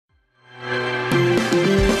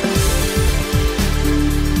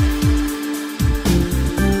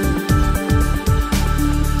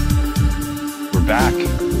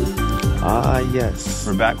Yes.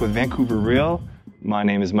 We're back with Vancouver Real. My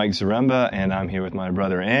name is Mike Zaremba, and I'm here with my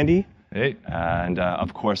brother Andy. Hey. And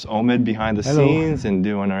of course, Omid behind the scenes and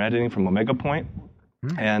doing our editing from Omega Point.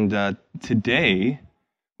 And today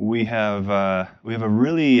we have a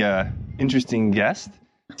really interesting guest,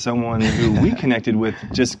 someone who we connected with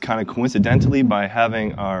just kind of coincidentally by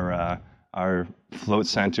having our float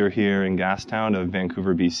center here in Gastown of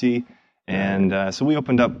Vancouver, BC. And so we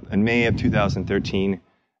opened up in May of 2013.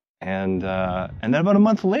 And then about a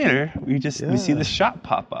month later, we see this shop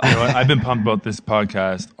pop up. You know, I've been pumped about this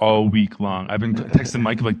podcast all week long. I've been texting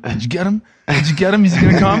Mike like, "Did you get him? Did you get him? He's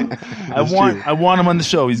gonna come. I want him on the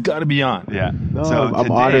show. He's got to be on." Yeah. No, So I'm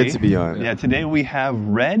today, honored to be on. Yeah. Today we have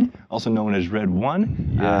Red, also known as Red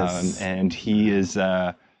One. Yes. And he is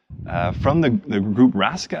from the group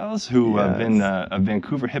Rascals, who have been a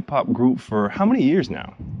Vancouver hip hop group for how many years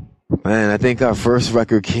now? Man, I think our first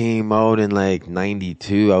record came out in like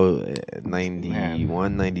 92. I was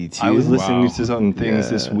 91, 92. I was listening Wow. to some things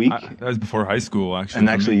this week. That was before high school, actually. And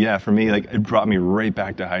actually, yeah, for me, like it brought me right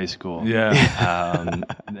back to high school. Yeah.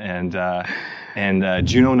 And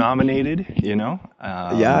Juno nominated, you know.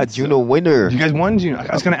 Juno winner. You guys won Juno.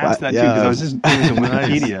 I was going to ask that too because I was just doing some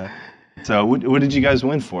Wikipedia. So what did you guys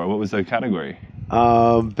win for? What was the category?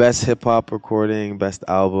 Best hip hop recording, best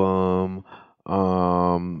album.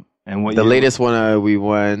 And what The year? latest one we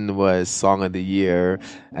won was Song of the Year,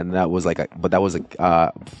 and that was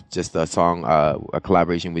just a song, a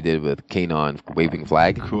collaboration we did with Kanon, Waving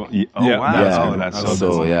Flag. Cool. Oh Yeah. wow! Yeah. Oh, that's so So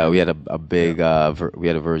cool. yeah, we had a big we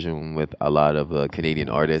had a version with a lot of Canadian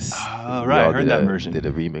artists. Oh, We right. I all heard did that a- version. Did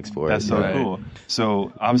a remix for That's it. so yeah. cool.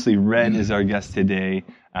 So obviously, Red is our guest today,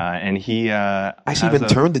 and he Actually, has even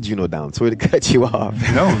turned the Juno down. Sorry to cut you off.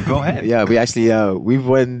 No, go ahead. Yeah, we actually we've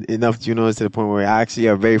won enough Junos to the point where actually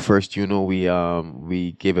our very first Juno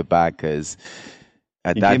we gave it back because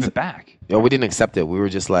at You that gave it back. we didn't accept it. We were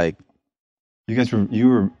just like You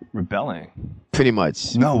were rebelling. pretty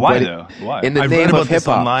much. No, why But though? Why? In the I've read name about of this hip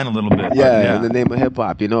hop. online a little bit. but Yeah, in the name of hip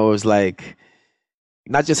hop, it was like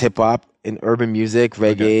not just hip hop, in urban music,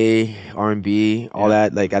 reggae, R&B, all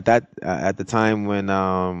that. Like at the time when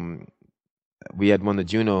we had won the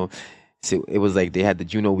Juno, so it was like they had the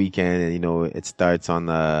Juno weekend, and it starts on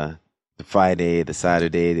the Friday, the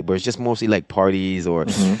Saturday, where it's just mostly like parties or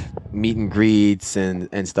meet and greets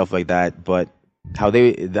and stuff like that. But how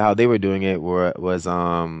they were doing it was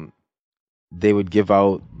they would give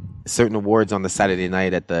out certain awards on the Saturday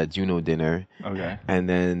night at the Juno dinner. Okay. And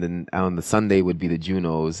then on the Sunday would be the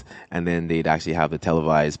Junos, and then they'd actually have the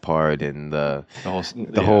televised part and the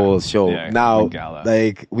whole show. Yeah, now, the gala.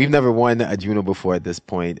 like we've never won a Juno before at this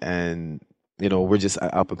point, and we're just an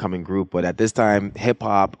up and coming group. But at this time, hip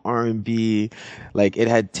hop, R&B, like it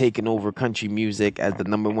had taken over country music as the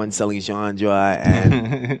number one selling genre,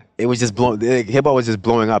 and it was just hip hop was just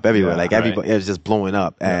blowing up everywhere. Yeah, like everybody, it was just blowing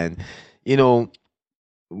up, and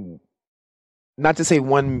not to say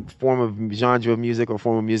one form of genre of music or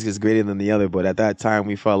form of music is greater than the other, but at that time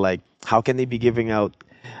we felt like, how can they be giving out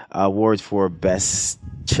awards for best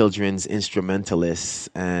children's instrumentalists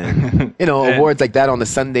and awards like that on the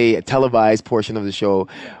Sunday televised portion of the show,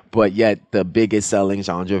 but yet the biggest selling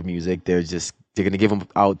genre of music, they're going to give them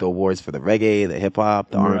out the awards for the reggae, the hip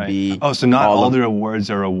hop, the R&B. Oh, so not all their awards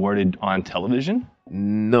are awarded on television?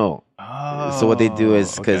 No. Oh, So what they do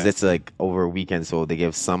is, because okay. it's like over a weekend, so they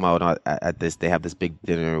give some out at this. They have this big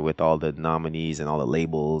dinner with all the nominees and all the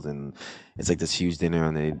labels, and it's like this huge dinner,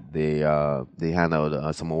 and they hand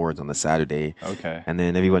out some awards on the Saturday. Okay. And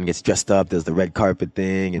then everyone gets dressed up. There's the red carpet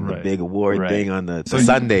thing and the Right. big award Right. thing on the So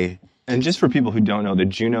Sunday. And just for people who don't know, the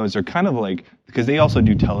Junos are kind of like, because they also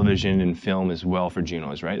do television and film as well for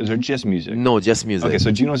Junos, right? Is it just music? No, just music. Okay,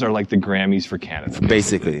 so Junos are like the Grammys for Canada.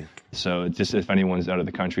 Basically. So just if anyone's out of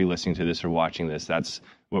the country listening to this or watching this, that's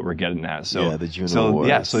what we're getting at. So Yeah, the Juno so Awards.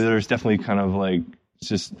 yeah, so there's definitely kind of like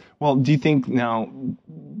just, well, do you think now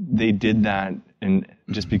they did that and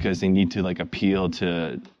just because they need to like appeal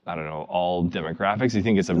to, I don't know, all demographics? Do you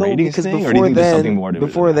think it's a ratings because thing, or do you think there's something more to it?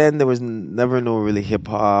 before then, there was never no really hip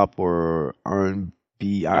hop or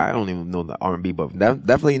R&B. I don't even know the R&B, but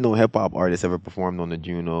definitely no hip hop artist ever performed on the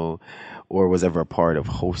Juno, or was ever a part of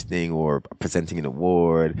hosting or presenting an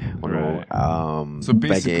award. Or Right. So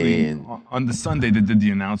basically, and, on the Sunday they did the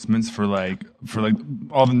announcements for like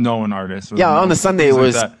all the known artists. yeah, on the Sunday it things like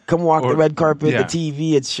was that. come walk the Or- red carpet, yeah. the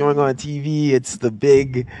TV. It's showing on TV. It's the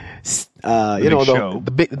big, big show.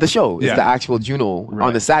 the show. It's Yeah. the actual Juno. Right.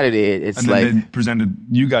 On the Saturday, it's And like. then they presented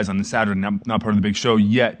you guys on the Saturday, not part of the big show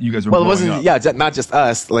yet. You guys were Well, it blowing wasn't. up. Yeah, it's not just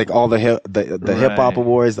us. Like all the hip hop Right.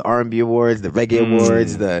 awards, the R&B awards, the reggae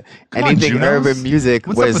awards, Come on, anything Junos. urban music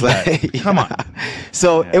What's up was with that? like. Come on.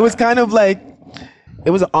 So it was kind of like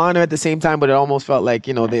it was an honor at the same time, but it almost felt like,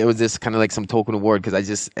 you know, it was just kind of like some token award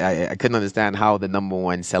because I couldn't understand how the number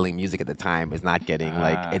one selling music at the time is not getting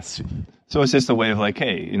like it's. So it's just a way of like,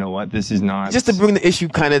 hey, you know what? This is not just to bring the issue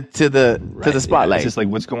kind of to the spotlight. It's just like,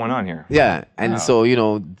 what's going on here? Yeah, and so you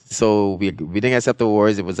know, so we didn't accept the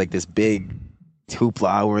awards. It was like this big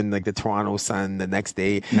hoopla. We're in like the Toronto Sun the next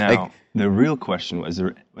day. Now like, the real question was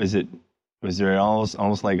there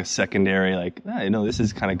almost like a secondary like, you know, this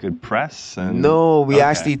is kind of good press? And, no, we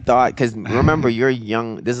actually thought, because remember, you're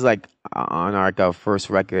young. This is like on our first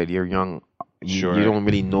record. You're young. You don't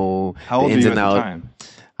really know how old the ins were you and at the outs. time?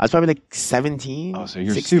 I was probably like 17. Oh, so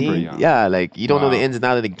you're 16. super young. Yeah, like you don't know the ins and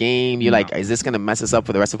outs of the game. You're like, is this gonna mess us up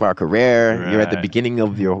for the rest of our career? Right. You're at the beginning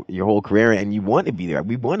of your whole career, and you want to be there.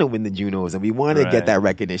 We want to win the Junos, and we want to get that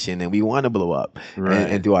recognition, and we want to blow up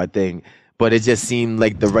and do our thing. But it just seemed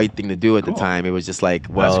like the right thing to do at the time. It was just like,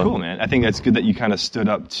 well, that's cool, man. I think that's good that you kind of stood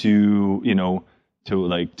up to, you know, to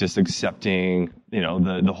like just accepting, you know,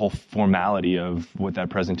 the whole formality of what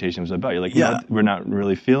that presentation was about. You're like, we're not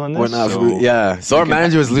really feeling this. We're not, so our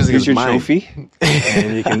manager was losing his mind. Trophy,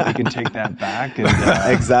 and you can take that back. And,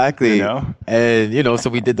 exactly. You know? And, you know,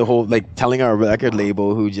 so we did the whole, like, telling our record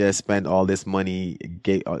label who just spent all this money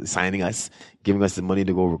signing us, giving us the money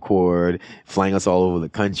to go record, flying us all over the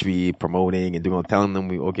country, promoting and telling them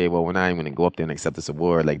we're not even going to go up there and accept this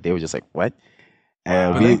award. Like, they were just like, what?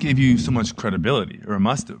 But that gave you so much credibility, or it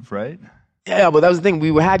must have, right? Yeah, but that was the thing.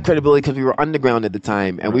 We had credibility because we were underground at the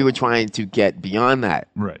time, and we were trying to get beyond that.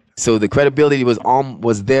 Right. So the credibility was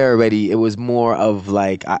there already. It was more of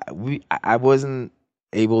like I wasn't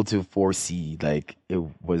able to foresee like it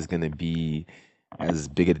was gonna be as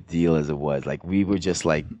big a deal as it was. Like we were just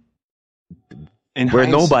like we're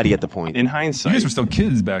nobody at the point. In hindsight, you guys were still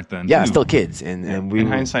kids back then. Yeah, too. still kids, and we. In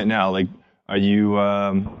hindsight now, like. Are you,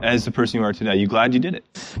 as the person you are today, are you glad you did it?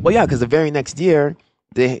 Well, yeah, because the very next year,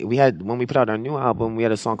 when we put out our new album, we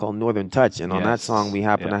had a song called Northern Touch, and on that song, we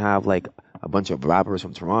happened to have like a bunch of rappers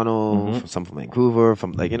from Toronto, some from Vancouver,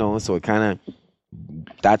 from like, you know, so it kind of,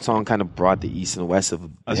 that song kind of brought the east and west of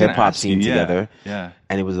the hip hop scene together. Yeah.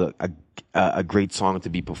 And it was a great song to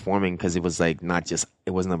be performing because it was like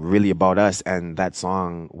it wasn't really about us, and that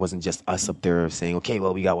song wasn't just us up there saying, okay,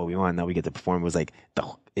 well, we got what we want, now we get to perform. It was like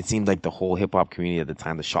it seemed like the whole hip hop community at the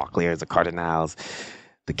time, the Shocklayers, the Cardinals,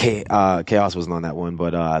 the Chaos wasn't on that one,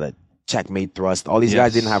 but the Checkmate Thrust, all these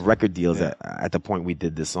guys didn't have record deals at the point we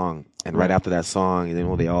did this song. And right after that song, you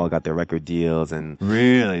know, they all got their record deals. And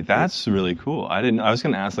really, that's really cool. I was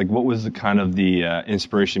going to ask, like, what was the kind of the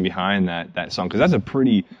inspiration behind that song? Because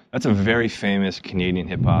that's a very famous Canadian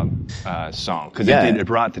hip hop song. Because it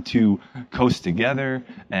brought the two coasts together,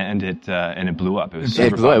 and it blew up. It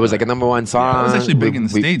was like a number one song. It was actually big in the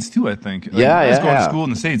States too, I think. Like, I was going to school in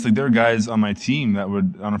the States. Like there were guys on my team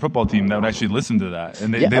on a football team that would actually listen to that,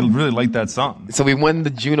 and they really liked that song. So we won the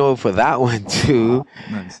Juno for that one too.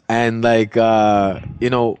 Nice. And like you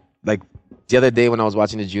know, like the other day when I was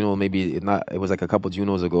watching the Juno, it was like a couple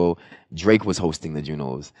Junos ago, Drake was hosting the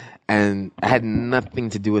Junos, and it had nothing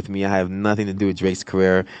to do with me. I have nothing to do with Drake's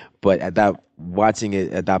career, but watching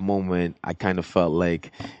it at that moment, I kind of felt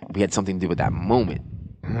like we had something to do with that moment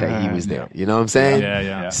that he was there. You know what I'm saying?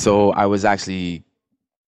 Yeah. So I was actually,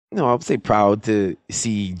 you know, I would say proud to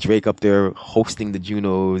see Drake up there hosting the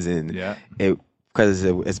Junos, and because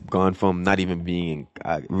it's gone from not even being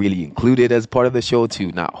really included as part of the show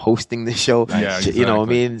to not hosting the show. Yeah, exactly. You know what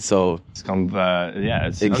I mean? So it's come,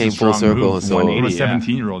 it came full circle. Move. So for a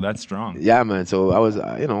 17-year-old, that's strong. Yeah, man. So I was,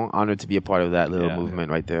 you know, honored to be a part of that little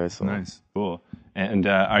movement right there. So nice, cool. And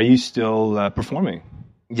are you still performing?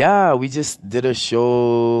 Yeah, we just did a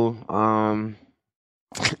show.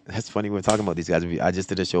 That's funny. We're talking about these guys. I just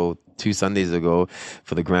did a show 2 Sundays ago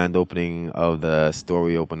for the grand opening of the store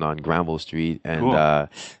we opened on Granville Street, and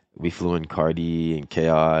we flew in Cardi and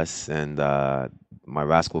Chaos, and my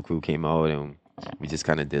Rascal crew came out, and we just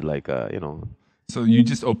kind of did like you know. So you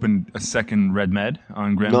just opened a second Red Med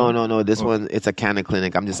on Granville? No. This one, it's a Canna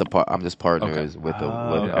Clinic. I'm just partners with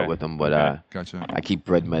them, but gotcha. I keep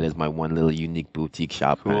Red Med as my one little unique boutique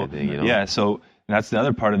shop kind of thing. You know? Yeah. So that's the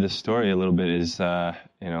other part of this story a little bit is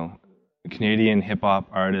you know, Canadian hip hop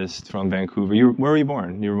artist from Vancouver. Where were you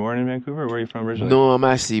born? You were born in Vancouver? Or where are you from originally? No, I'm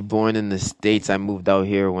actually born in the States. I moved out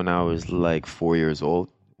here when I was like 4 years old.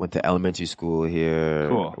 Went to elementary school here.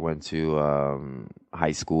 Cool. Went to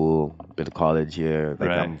high school, bit of college here. Like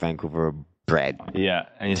I'm Vancouver bred. Yeah,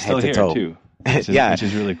 and you're still here too. Which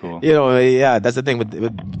is really cool. You know, that's the thing with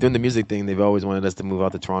doing the music thing. They've always wanted us to move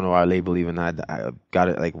out to Toronto. Our label even I got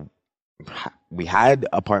it like, we had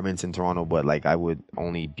apartments in Toronto, but like I would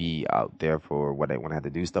only be out there for when I had to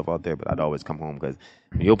do stuff out there. But I'd always come home because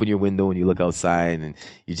when you open your window and you look outside and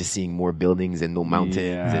you're just seeing more buildings and no mountains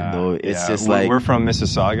and no. It's just like we're from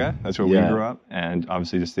Mississauga. That's where we grew up, and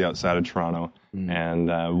obviously just the outside of Toronto.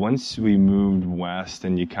 And once we moved west,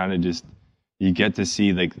 and you kind of just you get to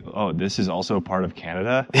see like, oh, this is also a part of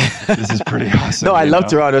Canada. This is pretty awesome. No, I love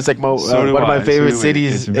Toronto. It's like one of my favorite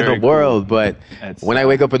cities in the world. But when I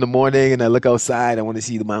wake up in the morning and I look outside, I want to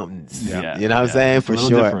see the mountains. Yeah. You know what I'm saying? For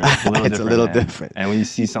sure. It's a little different. And when you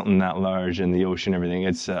see something that large and the ocean, everything,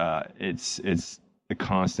 it's a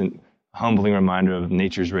constant humbling reminder of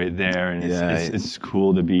nature's right there, and it's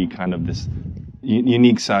cool to be kind of this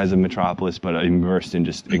unique size of metropolis, but immersed and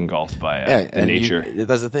just engulfed by the nature.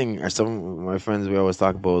 That's the thing. Some of my friends, we always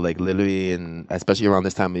talk about, like, literally, and especially around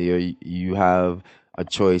this time of year, you have a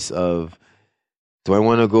choice of, do I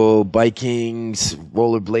want to go biking,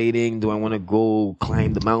 rollerblading? Do I want to go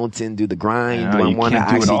climb the mountain, do the grind? Do I want to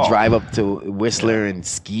actually drive up to Whistler and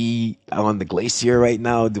ski on the glacier right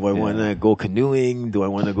now? Do I want to go canoeing? Do I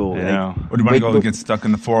want to go? Or do you want to go get stuck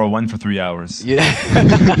in the 401 for 3 hours? Yeah.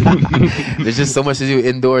 There's just so much to do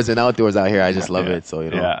indoors and outdoors out here. I just love it. So,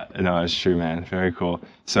 Yeah, no, it's true, man. Very cool.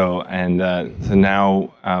 So, so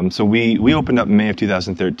now, so we opened up in May of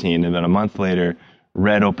 2013, and then a month later,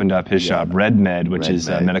 Red opened up his shop, Red Med, which is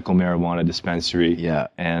a medical marijuana dispensary. Yeah,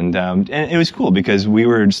 and it was cool because we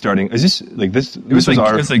were starting. Is this like this?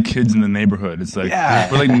 It's like kids in the neighborhood. It's like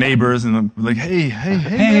we're like neighbors, and we're like,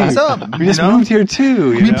 hey, what's up? We just moved here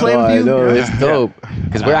too. Can we play with you? No, it's dope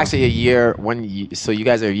because we're actually a year. So you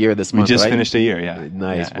guys are a year this month. We just right? finished a year. Yeah,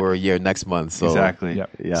 nice. Yeah. We're a year next month. So exactly.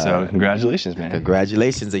 Yeah. So congratulations, man.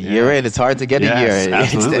 Congratulations, a year in. It's hard to get a year.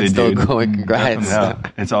 Absolutely, it's still going. Congrats. No,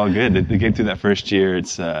 it's all good. To get through that first year,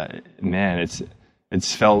 it's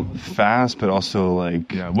felt fast, but also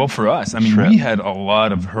like well, for us, I mean, we had a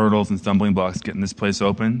lot of hurdles and stumbling blocks getting this place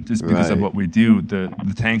open, just because of what we do. The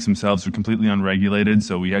tanks themselves are completely unregulated,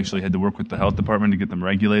 so we actually had to work with the health department to get them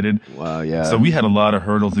regulated. Wow, yeah. So we had a lot of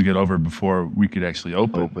hurdles to get over before we could actually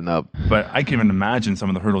open up. But I can even imagine some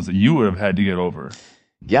of the hurdles that you would have had to get over.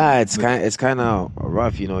 Yeah, it's kind of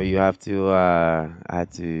rough. You know, you have to. I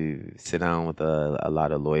had to sit down with a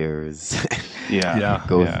lot of lawyers.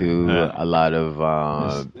 Go through a lot of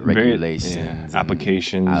regulations,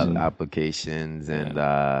 applications, and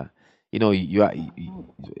you know, you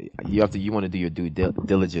want to do your due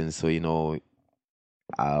diligence. So, you know,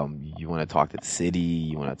 you want to talk to the city,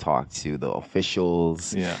 you want to talk to the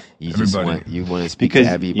officials. Yeah, you want to speak to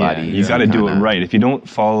everybody. You got to do it right. If you don't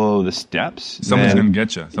follow the steps, someone's going to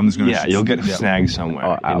get you. Someone's going to you'll get snagged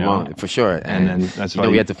somewhere. For sure. And then that's why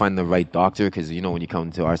we had to find the right doctor because when you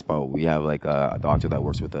come to our spot, we have like a doctor that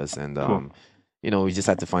works with us, and we just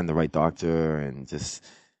had to find the right doctor and just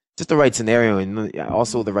the right scenario and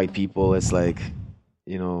also the right people. It's like,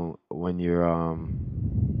 when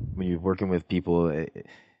you're working with people,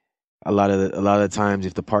 a lot of times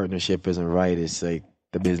if the partnership isn't right, it's like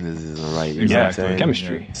the business isn't right. Exactly,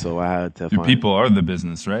 chemistry. So I had to. Your people are the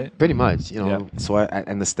business, right? Pretty much, So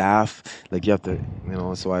and the staff, like you have to,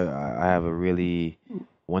 So I have a really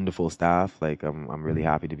wonderful staff. Like I'm really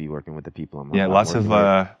happy to be working with the people. Lots of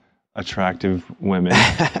attractive women.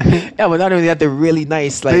 Yeah, but not only that, they're really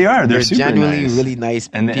nice. Like, they're super genuinely nice. really nice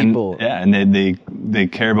people. And they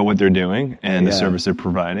care about what they're doing and the service they're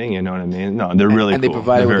providing. You know what I mean? No, they're really and cool. they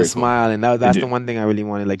provide it with a cool. smile, and that's the one thing I really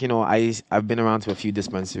wanted. Like, I've been around to a few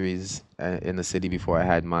dispensaries in the city before I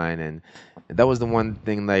had mine, and that was the one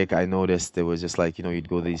thing like I noticed. It was just like, you'd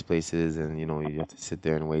go to these places and you have to sit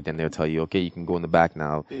there and wait, and they'll tell you, okay, you can go in the back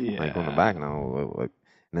now. Like, go in the back now.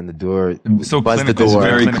 And then the door, so buzz clinical, the door.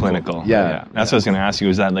 It's very clinical. Yeah. That's what I was going to ask you.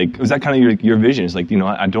 Was that kind of your vision? It's like,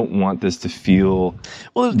 I don't want this to feel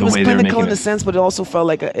it was clinical in a sense, but it also felt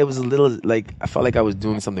like it was a little, like, I felt like I was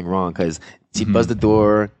doing something wrong because you buzz the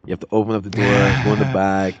door, you have to open up the door, go in the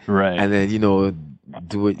back, right, and then,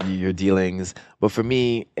 do your dealings. But for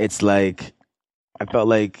me, it's like, I felt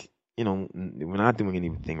like, we're not doing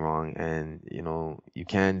anything wrong, and you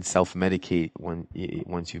can self-medicate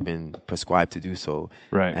once you've been prescribed to do so.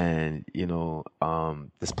 Right. And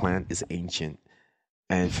this plant is ancient,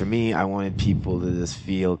 and for me, I wanted people to just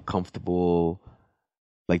feel comfortable,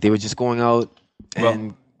 like they were just going out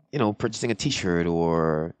and purchasing a T-shirt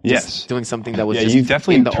or just doing something that was just you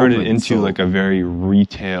definitely turned it into so, like a very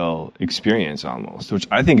retail experience almost, which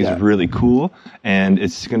I think is really cool, and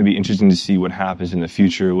it's going to be interesting to see what happens in the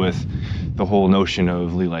future with the whole notion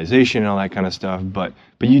of legalization and all that kind of stuff. But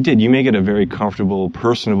you make it a very comfortable,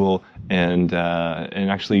 personable, and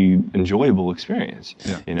actually enjoyable experience.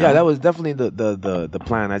 Yeah, that was definitely the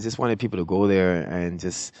plan. I just wanted people to go there and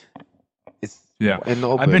just Yeah.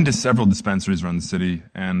 I've been to several dispensaries around the city,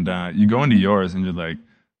 and you go into yours and you're like,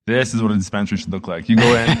 this is what a dispensary should look like. You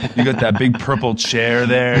go in, you got that big purple chair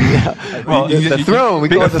there. Yeah. Well, the throne. We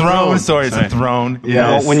call it the throne. Sorry, it's a throne. Yeah.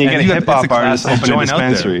 Well, when you get a hip hop artist opening a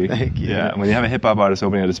dispensary, when you have a hip hop artist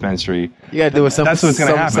opening a dispensary, there was that's what's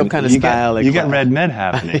going to happen. Some kind of style. You get Red Med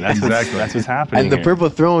happening. That's exactly. That's what's happening. And the purple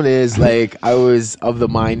throne is like, I was of the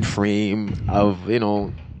mind frame of,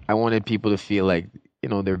 I wanted people to feel like,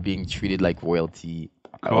 they're being treated like royalty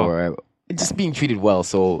or just being treated well.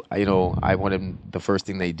 So, I wanted the first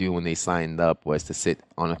thing they do when they signed up was to sit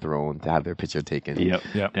on a throne, to have their picture taken. Yep.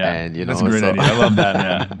 And, that's a great idea. I love that.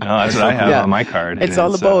 Yeah. No, that's what I have on my card. It's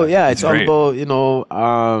all about, it's all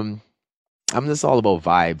about, I'm just all about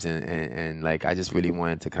vibes and like, I just really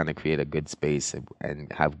wanted to kind of create a good space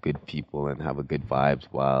and have good people and have a good vibes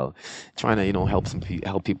while trying to,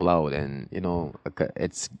 help people out. And,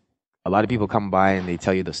 it's a lot of people come by and they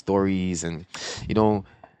tell you the stories and,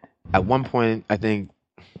 at one point, I think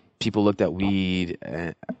people looked at weed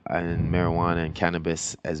and marijuana and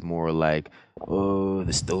cannabis as more like, oh,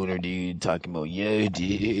 the stoner dude talking about,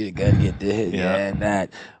 dude, gotta get this, and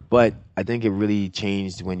that. But I think it really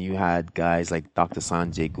changed when you had guys like Dr.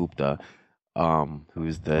 Sanjay Gupta,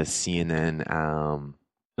 who's the CNN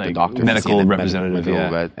the doctor, medical representative,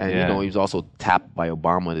 and he was also tapped by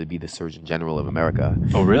Obama to be the Surgeon General of America.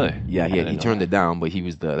 Oh, really? Yeah, he turned it down, but he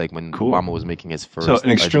was when Obama was making his first. So an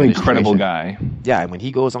extremely credible guy. Yeah, when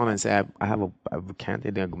he goes on and says, "I have a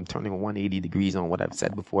candidate, I'm turning 180 degrees on what I've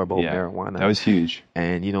said before about marijuana." That was huge.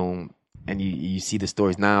 And and you see the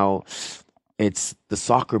stories now. It's the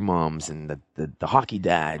soccer moms and the hockey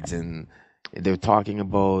dads, and they're talking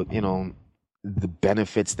about the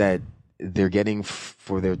benefits that they're getting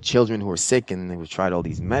for their children who are sick and who've tried all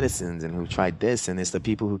these medicines and who've tried this, and it's the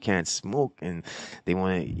people who can't smoke and they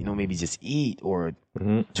want to maybe just eat or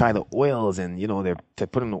try the oils, and they're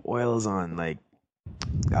putting the oils on like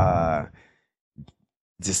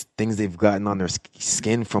just things they've gotten on their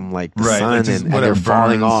skin from like the sun, and they're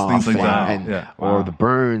falling off, things like that. Or the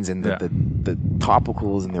burns and the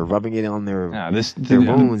topicals, and they're rubbing it on their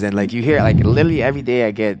wounds, and like you hear like literally every day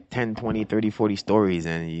I get 10, 20, 30, 40 stories,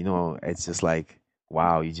 and it's just like,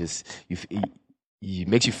 wow, it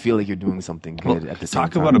makes you feel like you're doing something good at the same time.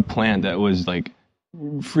 Talk about a plant that was like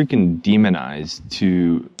freaking demonized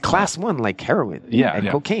to class 1, like heroin and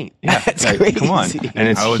cocaine. That's like, crazy. Come on. And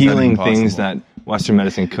it's healing things that Western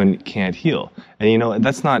medicine can't heal. And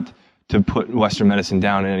that's not to put Western medicine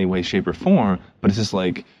down in any way, shape, or form, but it's just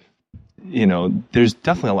like, there's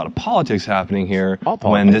definitely a lot of politics happening here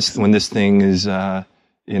when this thing is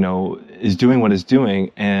is doing what it's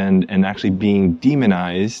doing and actually being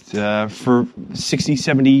demonized for 60,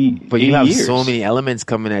 70, but 80 you have years. so many elements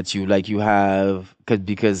coming at you. Like you have,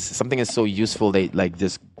 because something is so useful,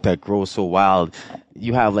 that grows so wild.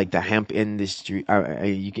 You have like the hemp industry.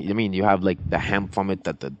 You have like the hemp from it,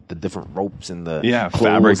 the different ropes and the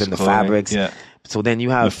clothes and the fabrics. Yeah. So then you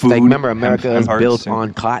have food, remember America is hemp built on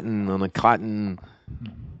a cotton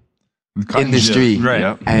industry,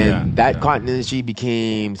 right? And that cotton industry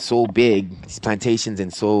became so big, these plantations,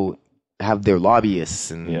 and so have their lobbyists,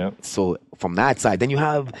 and so from that side, then you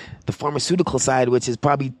have the pharmaceutical side, which is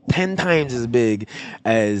probably 10 times as big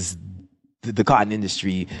as the cotton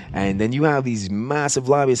industry, and then you have these massive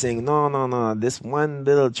lobbyists saying, no, this one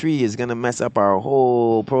little tree is gonna mess up our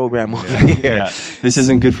whole program over here. Yeah. This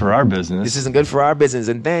isn't good for our business. This isn't good for our business.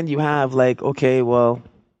 And then you have like, okay, well,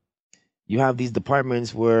 you have these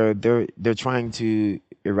departments where they're trying to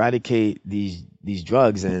eradicate these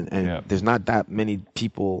drugs, and there's not that many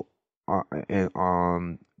people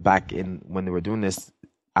back in when they were doing this.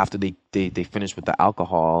 After they finished with the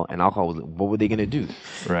alcohol, and alcohol, what were they going to do?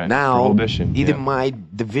 Right. Now, prohibition. Either my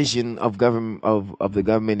division of government of the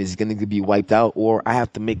government is going to be wiped out, or I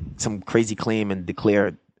have to make some crazy claim and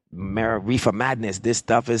declare reefer madness. This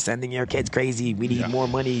stuff is sending your kids crazy. We need more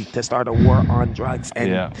money to start a war on drugs. And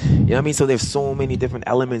you know what I mean? So there's so many different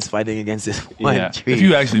elements fighting against this one tree. If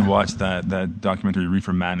you actually watch that documentary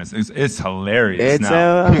Reefer Madness, it's hilarious.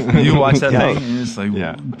 You watch that thing and it's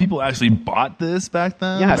like, people actually bought this back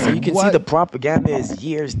then? Yeah, so you can see the propaganda is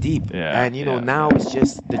years deep. And now it's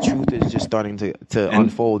just, the truth is just starting to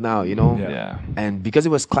unfold now, And because it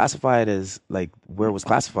was classified as like where it was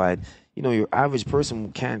classified, your average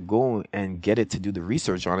person can't go and get it to do the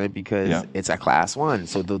research on it because it's a class 1.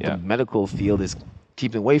 So the medical field is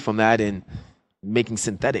keeping away from that and making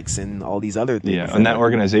synthetics and all these other things. Yeah, and that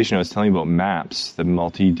organization I was telling you about, MAPS, the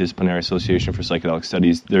Multidisciplinary Association for Psychedelic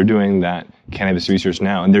Studies, they're doing that cannabis research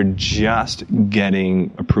now, and they're just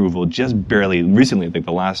getting approval, just barely, recently, like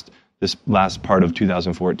the this last part of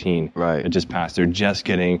 2014. Right. It just passed. They're just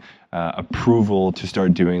getting approval to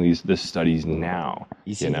start doing these studies now.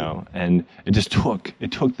 You know, and it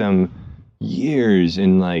took them years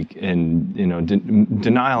in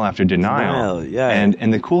denial after denial. Yeah.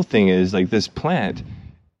 And the cool thing is, like, this plant,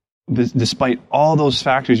 despite all those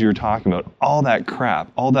factors you were talking about, all that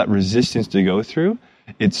crap, all that resistance to go through,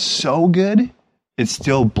 it's so good. It's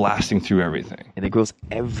still blasting through everything. And it grows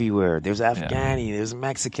everywhere. There's Afghani, there's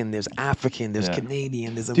Mexican, there's African, there's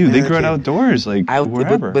Canadian, there's Dude, American. they grow it outdoors, like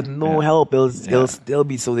wherever. With no help, it'll still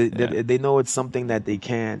be, so they know it's something that they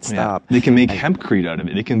can't stop. They can make hempcrete out of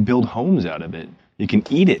it. They can build homes out of it. You can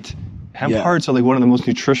eat it. Hemp hearts are like one of the most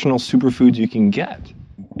nutritional superfoods you can get,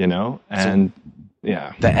 you know? And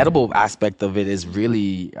the edible aspect of it is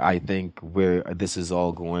really, I think, where this is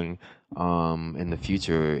all going. In the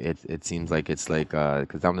future, it seems like it's like,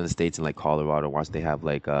 because down in the States, in like Colorado, once they have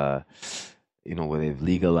like where they've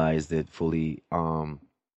legalized it fully,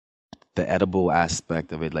 the edible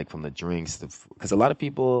aspect of it, like from the drinks, because a lot of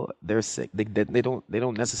people, they're sick, they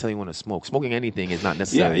don't necessarily want to smoke. Smoking anything is not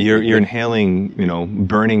necessarily. Yeah, you're inhaling,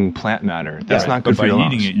 burning plant matter. That's not good for your lungs.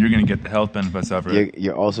 By eating it, you're going to get the health benefits of it.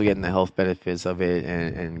 You're also getting the health benefits of it,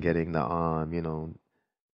 and getting the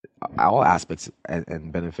all aspects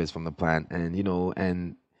and benefits from the plant. And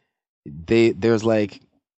and there's a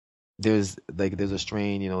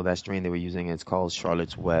strain, that strain they were using, it's called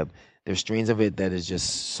Charlotte's Web. There's strains of it that is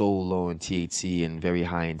just so low in THC and very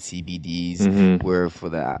high in CBDs, where for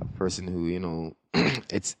the person who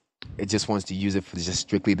it just wants to use it for just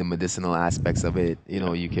strictly the medicinal aspects of it,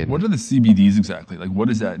 you can. What are the CBDs exactly? Like, what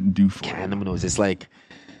does that do for cannabinoids? It's like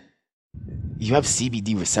you have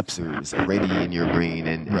CBD receptors already in your brain,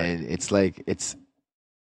 and it's like it's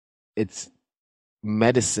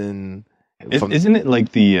medicine. Isn't it like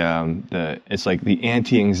it's like the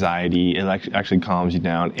anti-anxiety? It actually calms you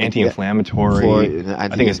down. Anti-inflammatory. I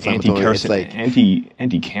think it's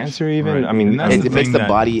anti-cancer even. Right. I mean, it makes the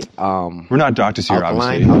body. We're not doctors here,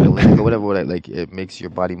 alkaline, obviously. whatever. Like it makes your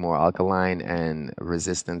body more alkaline and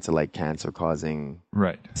resistant to like cancer-causing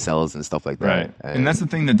cells and stuff like that. Right. And that's the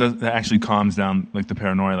thing that actually calms down like the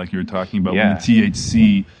paranoia, like you were talking about. Yeah. When the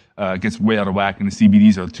THC gets way out of whack and the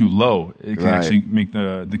CBDs are too low, it can actually make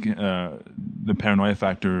the paranoia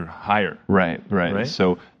factor higher. Right.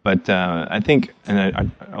 So, but I think,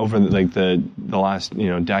 over the last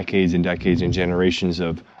decades and decades and generations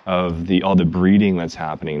of all the breeding that's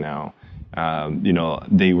happening now,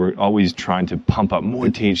 they were always trying to pump up more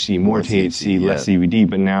THC, less CBD,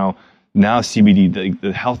 but now CBD,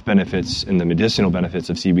 the health benefits and the medicinal benefits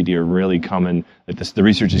of CBD are really coming. Like the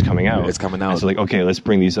research is coming out. It's coming out. And so okay, let's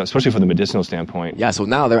bring these up, especially from the medicinal standpoint. Yeah. So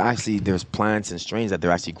now there's plants and strains that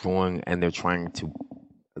they're actually growing, and they're trying to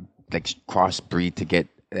like crossbreed to get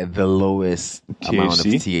the lowest amount of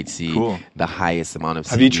THC, the highest amount of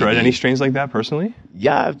CBD. Have you tried any strains like that personally?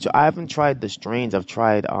 Yeah, I haven't tried the strains. I've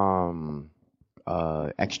tried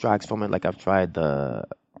extracts from it. Like I've tried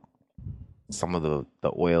some of the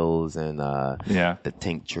oils and the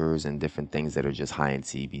tinctures and different things that are just high in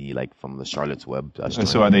CBD, like from the Charlotte's Web. And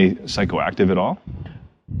so, are they psychoactive at all?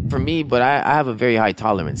 For me, but I have a very high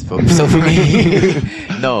tolerance. So for me,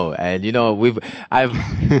 no. And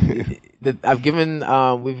I've given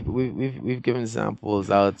we've given samples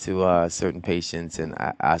out to certain patients, and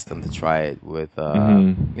I asked them to try it with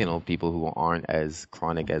people who aren't as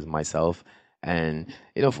chronic as myself. And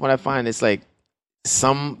from what I find, it's like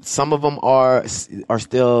some of them are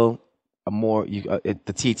still more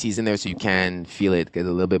the THC's in there, so you can feel it get a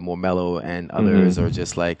little bit more mellow, and others are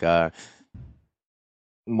just like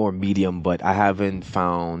more medium. But I haven't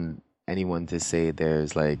found anyone to say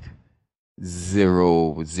there's like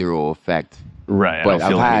zero effect. Right. But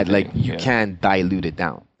I've had you can dilute it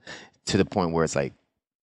down to the point where it's like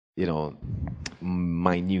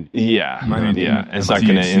minute. Yeah. Yeah. It's not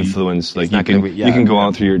going to influence. Like you can go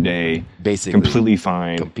out through your day basically completely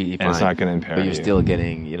fine, and it's not going to impair you. But you're still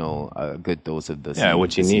getting a good dose of the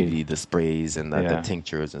what you need, the sprays and the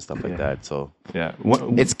tinctures and stuff like that. So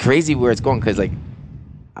it's crazy where it's going, because like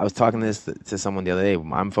I was talking this to someone the other day.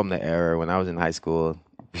 I'm from the era when I was in high school.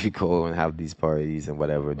 We go and have these parties and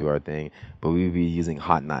whatever, do our thing, but we'd be using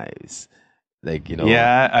hot knives, like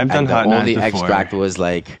Yeah, I've done hot knives before. The only extract was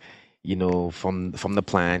like from the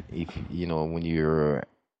plant. If when you're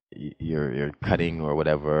cutting or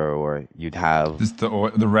whatever, or you'd have just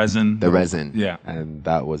the resin. The resin, yeah. And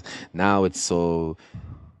that was, now it's so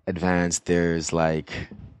advanced. There's like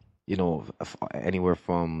anywhere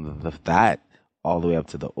from that all the way up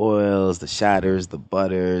to the oils, the shatters, the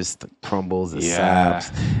butters, the crumbles, the saps,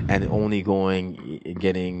 and only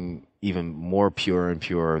getting even more pure and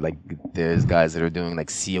pure. Like there's guys that are doing like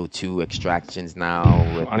CO2 extractions now.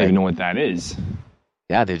 With, I don't even know what that is.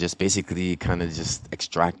 Yeah, they're just basically kind of just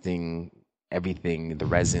extracting everything, the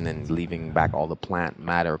resin, and leaving back all the plant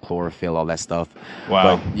matter, chlorophyll, all that stuff.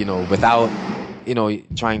 Wow. But, without,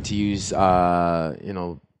 trying to use,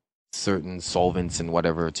 certain solvents and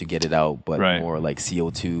whatever to get it out, but more like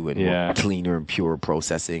CO2 and more cleaner and pure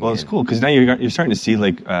processing. Well, it's cool because now you're starting to see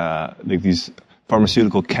like these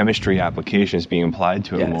pharmaceutical chemistry applications being applied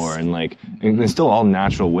to it more, and it's still all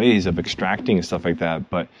natural ways of extracting and stuff like that,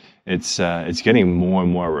 but it's getting more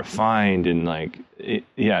and more refined, and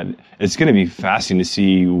it's going to be fascinating to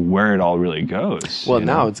see where it all really goes. Well,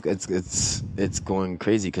 now it's going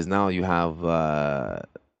crazy because now you have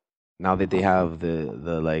now that they have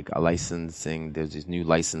the licensing, there's these new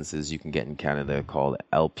licenses you can get in Canada called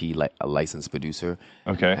LP, a licensed producer.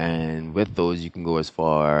 Okay. And with those, you can go as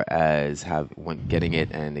far as getting it,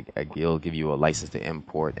 and it'll give you a license to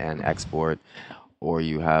import and export, or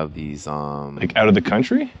you have these like out of the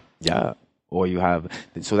country. Yeah. Or you have,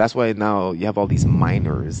 so that's why now you have all these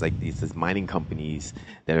miners, like these mining companies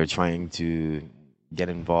that are trying to get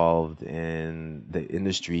involved in the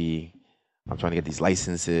industry. I'm trying to get these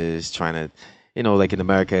licenses, trying to, like in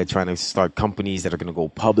America, trying to start companies that are going to go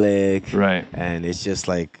public. Right. And it's just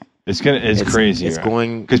like, it's crazy. It's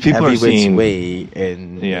going because people every are seeing way,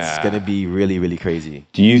 and it's going to be really, really crazy.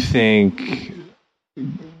 Do you think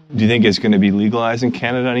it's going to be legalized in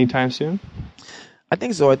Canada anytime soon? I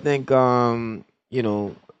think so. I think,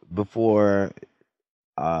 before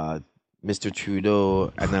Mr.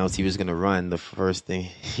 Trudeau announced he was going to run, the first thing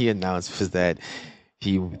he announced was that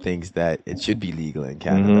he thinks that it should be legal in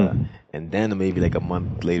Canada. Mm-hmm. And then maybe like a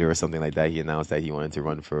month later or something like that, he announced that he wanted to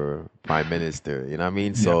run for prime minister. You know what I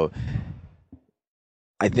mean? Yeah. So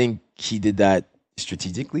I think he did that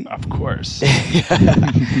strategically. Of course.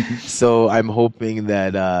 So I'm hoping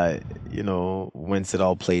that, once it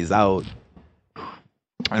all plays out.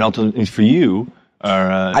 And ultimately for you,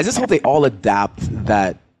 I just hope they all adapt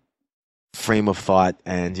that frame of thought,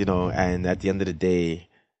 and, and at the end of the day,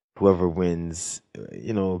 whoever wins,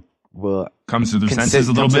 will comes to their senses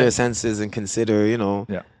a little bit. To their senses and consider,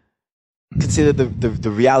 consider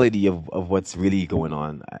the reality of what's really going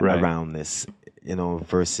on around this,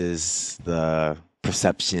 versus the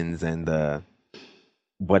perceptions and the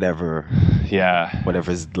whatever's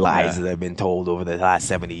lies that have been told over the last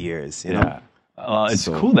 70 years. You know. It's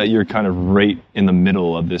cool that you're kind of right in the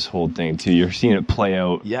middle of this whole thing too. You're seeing it play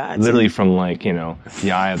out, literally from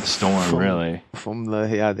the eye of the storm, really. From I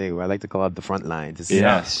like to call it the front lines.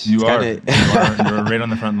 Yes, you are. You're right on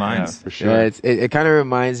the front lines. Yeah, for sure. Yeah, it kind of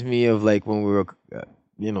reminds me of like when we were,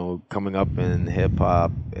 coming up in hip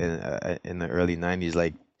hop in the early '90s.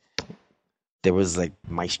 Like there was like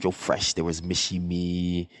Maestro Fresh, there was Michie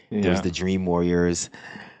Me, there was the Dream Warriors.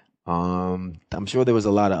 I'm sure there was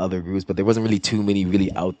a lot of other groups, but there wasn't really too many really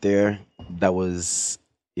out there that was,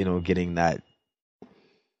 getting that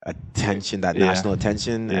attention, that national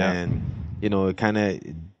attention. Yeah. And, it kind of,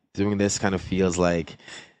 doing this kind of feels like,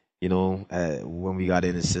 when we got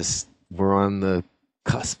in, it's just, we're on the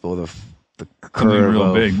cusp or the curve something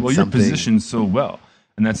real big. Well, something. You're positioned so well.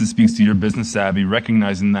 And that's what speaks to your business savvy,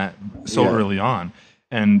 recognizing that so early on.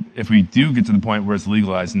 And if we do get to the point where it's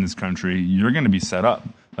legalized in this country, you're going to be set up.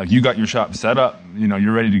 Like you got your shop set up,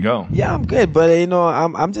 you're ready to go. Yeah, I'm good, but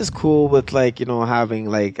I'm just cool with having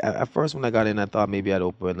at first when I got in, I thought maybe I'd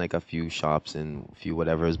open like a few shops and a few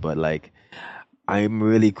whatevers, but I'm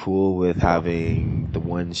really cool with having the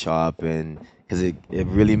one shop, and because it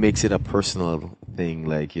really makes it a personal thing,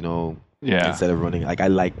 instead of running. I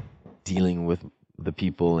like dealing with the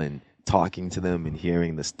people and talking to them and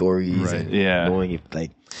hearing the stories and knowing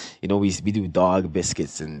if we do dog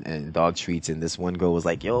biscuits and dog treats, and this one girl was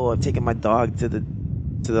like, yo, I'm taking my dog to the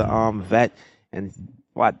vet, and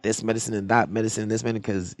what, this medicine and that medicine and this medicine,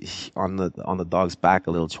 because on the dog's back,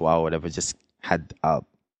 a little chihuahua, whatever, just had a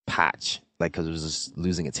patch, because it was just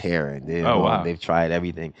losing its hair, and they've tried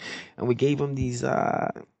everything, and we gave him these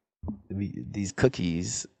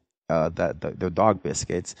cookies, they're dog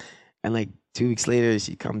biscuits, and 2 weeks later,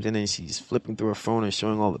 she comes in and she's flipping through her phone and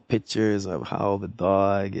showing all the pictures of how the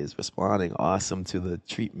dog is responding awesome to the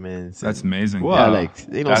treatments. That's amazing. Wow.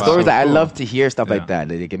 Yeah, stories that I love to hear stuff like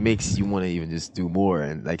that. It makes you want to even just do more.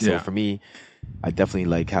 And so for me, I definitely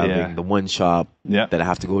like having the one shop that I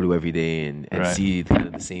have to go to every day and see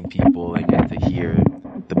the same people and get to hear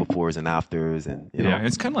the befores and afters, and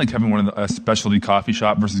it's kind of like having a specialty coffee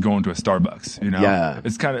shop versus going to a Starbucks. Yeah,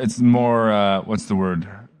 it's more what's the word?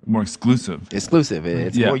 More exclusive. It's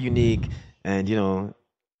more unique, and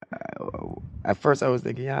at first I was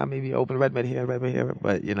thinking, yeah, maybe open Redmed here,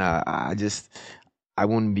 but I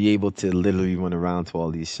wouldn't be able to literally run around to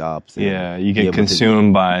all these shops. Yeah, you get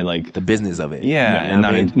consumed by like the business of it. Yeah,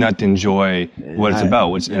 and not to enjoy what it's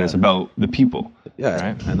about. And it's about the people. Yeah,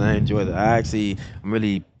 right? And I enjoy that. I'm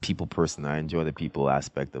really people person. I enjoy the people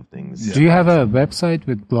aspect of things. Yeah. Do you have a website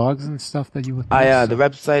with blogs and stuff that you would post? The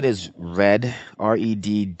website is red-med.ca.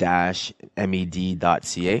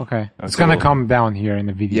 Okay. It's going to come down here in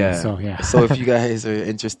the video. Yeah. So if you guys are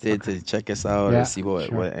interested to check us out or see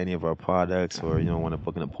what any of our products or, want to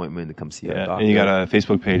book an appointment to come see our doctor. And you got a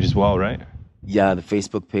Facebook page as well, right? Yeah, the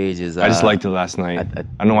Facebook page is. I just liked it last night. I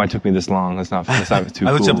don't know why it took me this long. That's not too.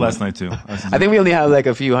 I looked up last night too. I think we only have like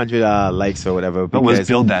a few hundred likes or whatever. But let's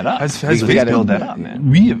build that up. Let's build that up,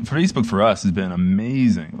 man. Facebook for us has been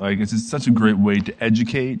amazing. Like it's just such a great way to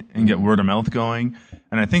educate and get word of mouth going.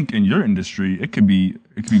 And I think in your industry, it could be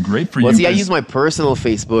great for you. Well, see, I use my personal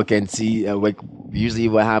Facebook and see like usually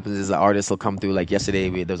what happens is the artist will come through. Like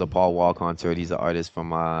yesterday, there's a Paul Wall concert. He's an artist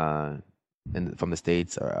from the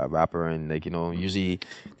States, a rapper, and like usually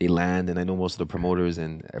they land, and I know most of the promoters,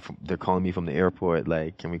 and they're calling me from the airport,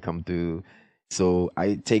 like, can we come through? So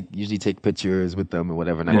I usually take pictures with them or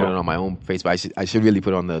whatever, and I put it on my own Facebook. I should really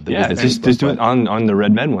put it on the business just do it on the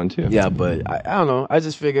Red Med one too. Yeah, but I don't know. I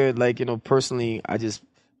just figured like personally, I just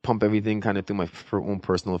pump everything kind of through my own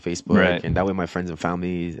personal Facebook, and that way my friends and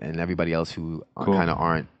family and everybody else who kind of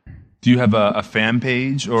aren't. Do you have a fan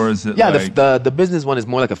page, or is it? Yeah, the business one is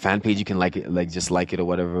more like a fan page. You can like it, like just like it or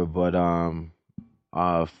whatever. But I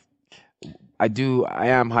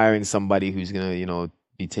am hiring somebody who's gonna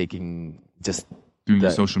be taking just doing the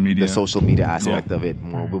social media aspect of it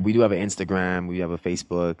more. But we do have an Instagram, we have a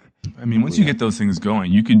Facebook. I mean, once you get those things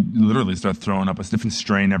going, you could literally start throwing up a different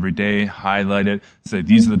strain every day, highlight it, say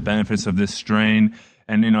these are the benefits of this strain.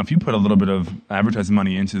 And if you put a little bit of advertising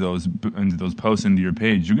money into those posts into your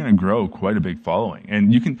page, you're going to grow quite a big following.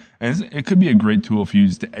 And it could be a great tool for you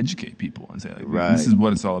just to educate people and say, like, this is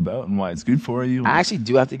what it's all about and why it's good for you. I actually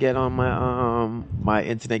do have to get on my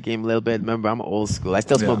internet game a little bit. Remember, I'm old school. I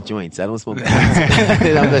still smoke joints. I don't smoke joints.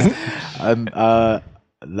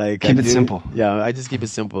 Keep it simple. Yeah, I just keep it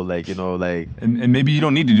simple. And maybe you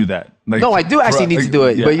don't need to do that. No, I do actually need to do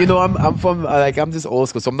it. Yeah. But I'm from I'm just old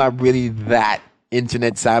school, so I'm not really that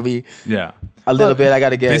internet savvy. Yeah, a little bit. I got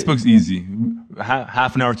to get Facebook's easy.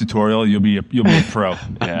 Half an hour tutorial, you'll be a pro.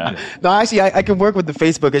 Yeah. No, actually, I can work with the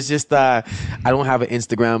Facebook. It's just I don't have an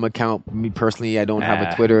Instagram account. Me personally, I don't have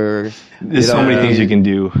a Twitter. There's so many things you can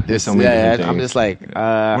do. There's so many things. I'm just like,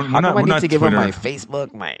 how do I need to give them my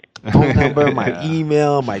Facebook, my phone number, my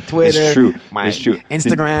email, my Twitter, it's true.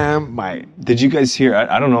 Instagram, Did you guys hear?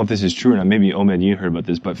 I don't know if this is true or not. Maybe Omed, you heard about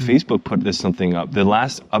this, but Facebook put something up. The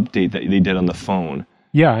last update that they did on the phone.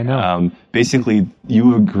 Yeah, I know. Basically,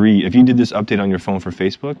 you agree, if you did this update on your phone for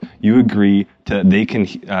Facebook, you agree they can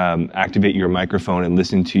activate your microphone and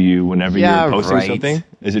listen to you whenever you're posting something.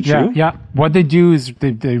 Is it true? Yeah. What they do is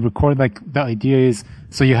they record, like, the idea is,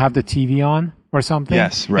 so you have the TV on or something.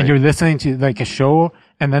 Yes, right. And you're listening to, like, a show,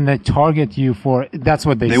 and then they target you for, that's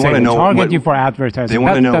what they say. Want to know target you for advertising. They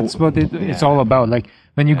want to know. That's what it's all about. Like,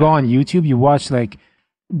 when you go on YouTube, you watch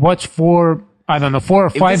 4 or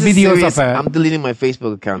 5 videos of I'm deleting my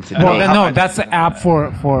Facebook account today. Well, no, that's the app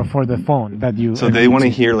for the phone that you. So they want to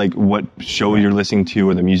hear like what show you're listening to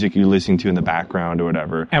or the music you're listening to in the background or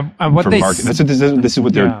whatever. And what they this is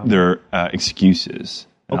what their excuse is.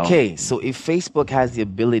 Okay, so if Facebook has the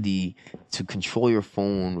ability to control your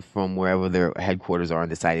phone from wherever their headquarters are and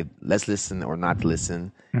decide let's listen or not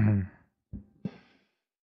listen. Mm-hmm.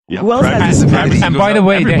 Yeah, who else has this ability? And by the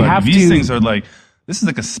way, they have these things are like. This is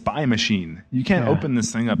like a spy machine. You can't open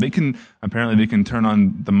this thing up. They can turn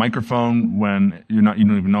on the microphone when you don't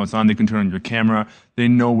even know it's on. They can turn on your camera. They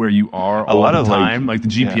know where you are all the time. Like the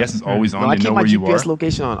GPS is always on. No, they know where you are. I keep my GPS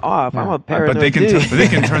location on off. I'm a paranoid but they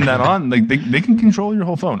can turn that on. Like they can control your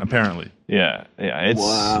whole phone apparently. Yeah.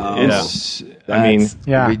 It's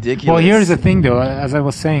ridiculous. Well, here's the thing though. As I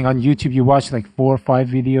was saying, on YouTube, you watch like 4 or 5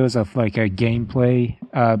 videos of like a gameplay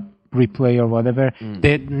replay or whatever.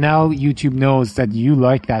 Now YouTube knows that you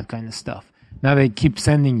like that kind of stuff. Now they keep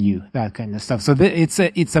sending you that kind of stuff. So it's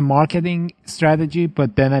a marketing strategy.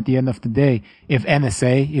 But then at the end of the day, if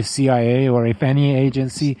NSA, if CIA, or if any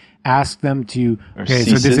agency asks them to, okay,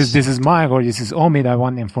 so this is Mike or this is Omid, I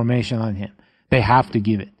want information on him. They have to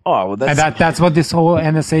give it. Oh, well, that's what this whole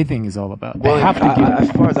NSA thing is all about. Well, they have to give it. As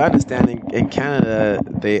far as I understand, in Canada,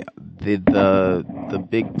 the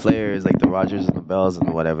big players like the Rogers and the Bells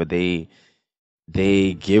and whatever, they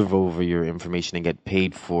give over your information and get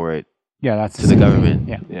paid for it Yeah, that's to the government.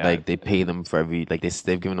 Yeah. Yeah. Like they pay them for every like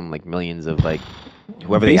they've given them like millions of like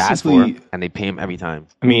whoever they ask for, Basically- and they pay them every time.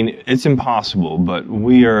 I mean, it's impossible, but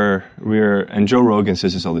we're, and Joe Rogan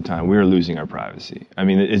says this all the time. We are losing our privacy. I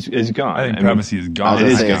mean, it's gone. I think mean, privacy is gone. I was gonna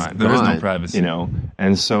It is say gone. it's There is no gone. privacy. you know,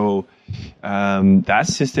 and so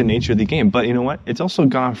that's just the nature of the game. But you know what? It's also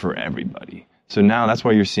gone for everybody. So now that's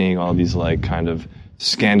why you're seeing all these like kind of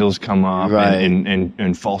scandals come up Right.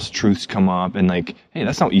 and false truths come up and like, hey,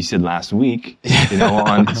 that's not what you said last week. You know,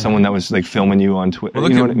 on someone that was like filming you on Twitter. Well,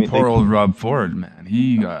 look you know at what I mean? poor Like, old Rob Ford, man.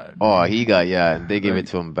 He got Oh, he got they gave it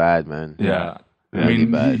to him bad, man. yeah. I Really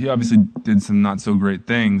mean, bad. he obviously did some not so great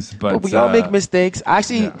things, but But we all make mistakes.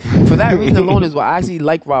 Actually, for that reason alone is why I actually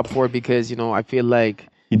like Rob Ford, because I feel like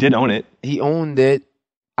he did own it. he owned it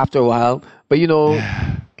after a while. But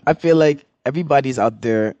I feel like everybody's out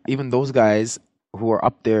there, even those guys who are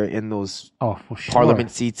up there in those Oh, for sure.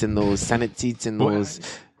 parliament seats and those senate seats and those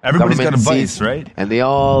Everybody's got a government vice, seats, right? and they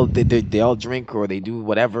all drink or they do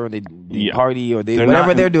whatever, they Yeah. party or they They're whatever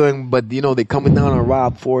not- they're doing. But they coming down on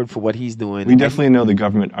Rob Ford for what he's doing. We definitely know the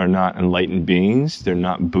government are not enlightened beings. They're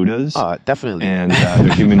not Buddhas. Definitely. And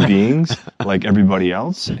they're human beings like everybody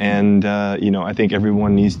else. And, I think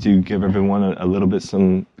everyone needs to give everyone a little bit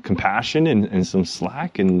some compassion and some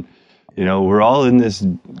slack. And, we're all in this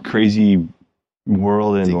crazy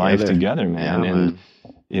world and life together, man. Yeah, and,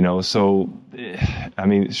 man. so, I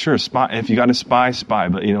mean, sure, spy. If you got to spy, spy.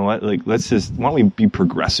 But you know what? Like, why don't we be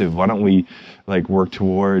progressive? Why don't we, like, work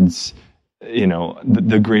towards,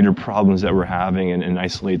 the greater problems that we're having and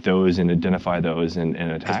isolate those and identify those and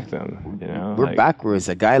attack them, We're Like, backwards.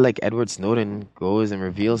 A guy like Edward Snowden goes and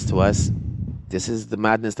reveals to us, this is the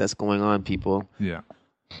madness that's going on, people. Yeah.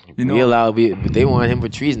 They want him for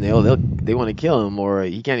treason. They want to kill him, or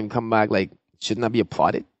he can't even come back. Like, shouldn't that be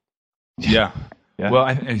applauded? Yeah. Yeah. Well,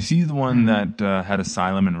 is he the one that had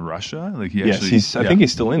asylum in Russia? Like he yes, actually, I think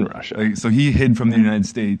he's still in Russia. Like, so he hid from the United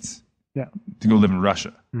States Yeah. to go live in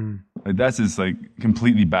Russia. Mm. Like that's just like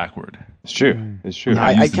completely backward. It's true. It's true. No,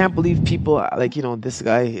 I used to can't believe people like this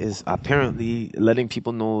guy is apparently letting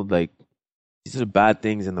people know like these are the bad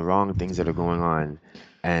things and the wrong things that are going on,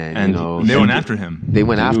 and They went after him. They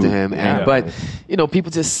went after Dude, him, yeah. but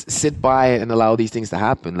people just sit by and allow these things to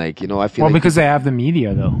happen. Like I feel Well, like because they have the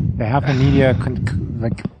media, though. They have the media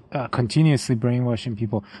continuously brainwashing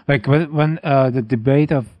people. Like when the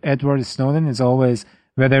debate of Edward Snowden is always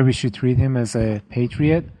whether we should treat him as a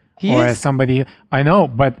patriot or as somebody. I know,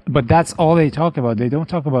 but that's all they talk about. They don't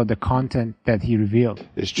talk about the content that he revealed.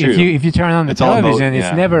 It's true. If you turn on the It's all about- television, it's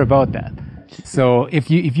yeah. never about that. So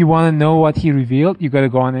if you want to know what he revealed, you got to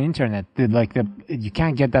go on the internet. You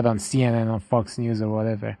can't get that on CNN or Fox News or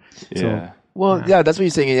whatever. So, Yeah. Well, yeah, that's what you're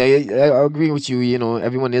saying. I agree with you.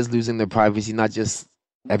 Everyone is losing their privacy, not just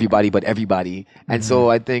everybody, but everybody. And so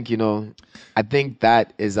I think, I think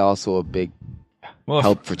that is also a big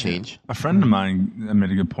help for change. A friend of mine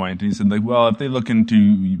made a good point. He said, like, well, if they look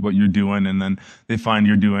into what you're doing and then they find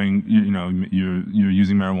you're doing, you're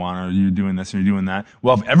using marijuana or you're doing this or you're doing that.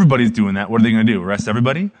 Well, if everybody's doing that, what are they going to do? Arrest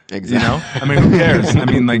everybody? Exactly. I mean, who cares?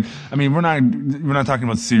 We're not talking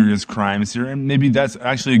about serious crimes here, and maybe that's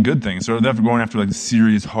actually a good thing. So if they're going after like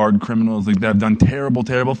serious hard criminals, like that have done terrible,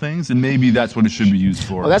 terrible things, and maybe that's what it should be used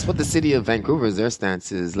for. Well, that's what the city of Vancouver, their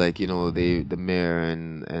stance is. Like, the mayor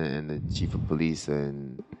and the chief of police,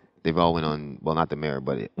 and they've all went on, well, not the mayor,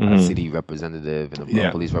 but a city representative and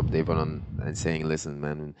a police rep, they've went on and saying, listen,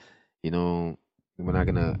 man, we don't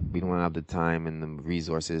have the time and the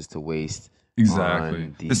resources to waste. Exactly.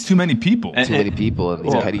 on There's too many people. too many people and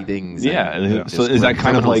these petty things. Yeah. and So there's is that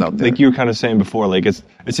kind of criminals out there. like you were kind of saying before, like it's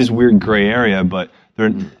this weird gray area, but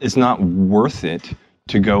it's not worth it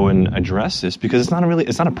to go and address this because it's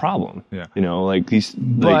not a problem. Yeah. Like these.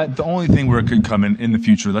 But the only thing where it could come in the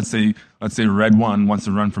future, let's say Red One wants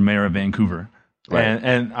to run for mayor of Vancouver. Right.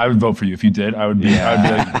 And I would vote for you if you did. I would be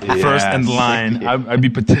like first in line. I'd be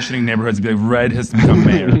petitioning neighborhoods to be like, Red has to become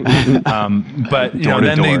mayor. But Door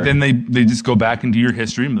to door. then they just go back into your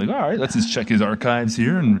history and be like, all right, let's just check his archives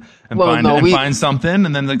here and Well, find something,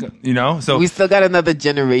 and then so we still got another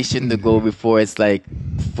generation to go before it's like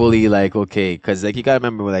fully like okay, because like you gotta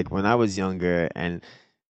remember like when I was younger, and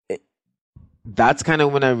that's kind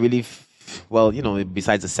of when I really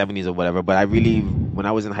besides the 70s or whatever, but I really when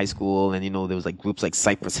I was in high school and there was like groups like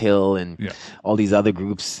Cypress Hill and all these other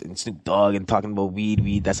groups and Snoop Dogg and talking about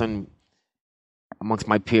weed, that's when amongst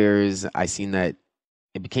my peers I seen that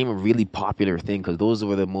it became a really popular thing because those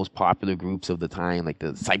were the most popular groups of the time, like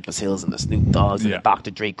the Cypress Hills and the Snoop Dogg's and the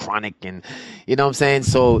Dr. Dre Chronic, and you know what I'm saying.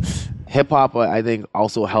 So hip hop, I think,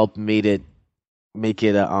 also helped make it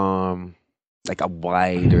like a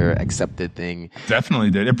wider accepted thing.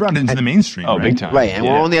 Definitely did. It brought it into the mainstream. Oh, right? big time. Right, and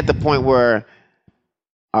Yeah. we're only at the point where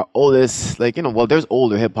our oldest, like, you know, well, there's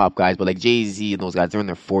older hip hop guys, but like Jay-Z and those guys, they're in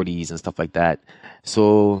their 40s and stuff like that.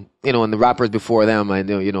 So, you know, and the rappers before them, I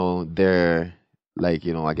know, you know, they're like,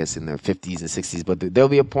 you know, I guess in their 50s and 60s, but there'll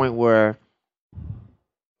be a point where,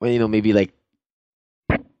 you know, maybe like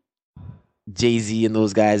Jay-Z and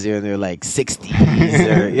those guys are in their like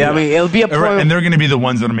 60s. Or, yeah, I mean, it'll be a point. And they're going to be the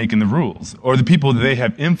ones that are making the rules, or the people that they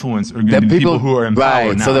have influenced are going to be the people who are in power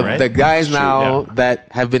right. now. So right? the guys True, now yeah. that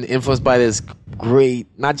have been influenced by this great,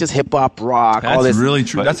 not just hip hop, rock, all That's this. really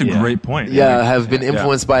true. but That's a yeah. great point. Yeah, have been Yeah.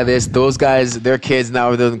 influenced by this. Those guys, their kids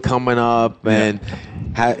now are coming up, and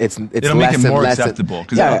it's It'll less make it and more less. acceptable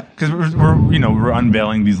because Yeah. we're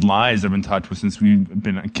unveiling these lies that have been taught to us since we've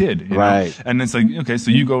been a kid, you know? Right. And it's like, okay, so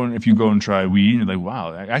if you go and try weed, you're like,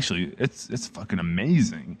 wow, actually, it's fucking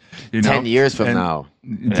amazing. You know? 10 years from And now.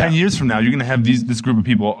 10 years from now, you're gonna have this group of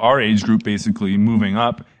people, our age group, basically moving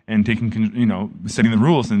up and setting the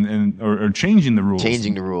rules or changing the rules.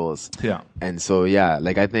 Changing the rules. Yeah. And so, yeah,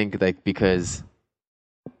 like I think like because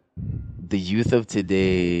the youth of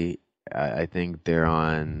today, I think they're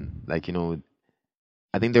on like, you know,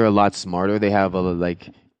 I think they're a lot smarter. They have like,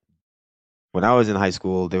 when I was in high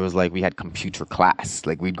school, there was like, we had computer class.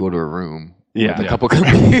 Like we'd go to a room Yeah. with a couple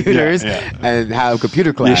computers Yeah. and have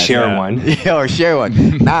computer class. You share Yeah. one. Yeah, or share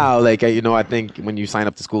one. Now, like, you know, I think when you sign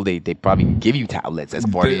up to school, they probably give you tablets as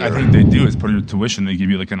part of your... I think they do as part of your tuition. They give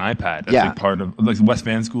you like an iPad. That's Yeah. like part of like West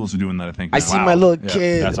Van schools are doing that. I think. I now. see my little Yeah.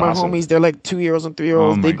 kids, that's my awesome. homies, they're like 2-year-olds and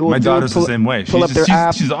 3-year-olds. Oh They go my through, daughter's the same way. pull up their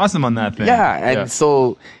app. She's awesome on that thing. Yeah, and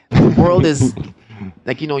so the world is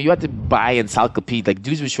like, you know, you have to buy encyclopedias. Like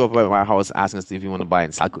dudes would show up at my house asking us if you want to buy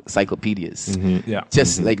encyclopedias. Yeah.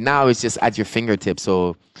 Just like now, it's just at your fingertips.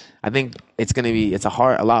 So I think it's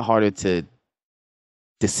a lot harder to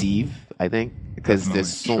deceive. I think because there's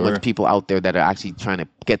so Definitely, much people out there that are actually trying to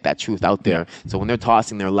get that truth out there. So when they're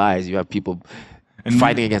tossing their lies, you have people And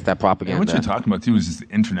fighting against that And propaganda. what you're talking about too is just the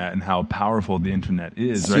internet and how powerful the internet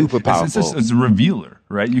is. Right? Super powerful. It's a revealer,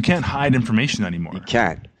 right? You can't hide information anymore. You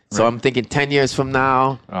can't. So I'm thinking 10 years from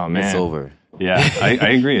now, Oh, man. it's over. Yeah, I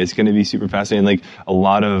agree. It's going to be super fascinating. Like a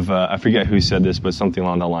lot of, I forget who said this, but something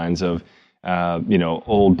along the lines of,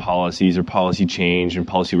 old policies or policy change and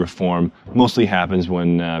policy reform mostly happens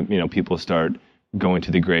when, people start going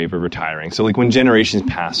to the grave or retiring. So like when generations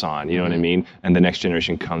pass on, you know what I mean? And the next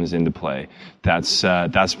generation comes into play. That's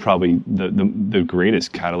probably the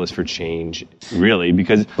greatest catalyst for change, really,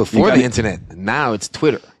 because Before the internet, now it's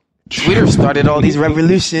Twitter. Twitter started all these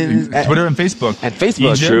revolutions. Twitter and Facebook. And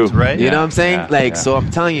Facebook. Egypt, True. right? You know what I'm saying? Yeah, So I'm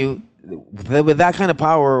telling you, with that kind of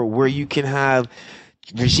power where you can have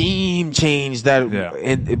regime change that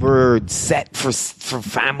we're set for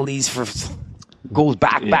families, goes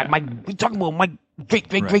back. We're talking about my great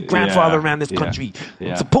grandfather Yeah. ran this Yeah. country.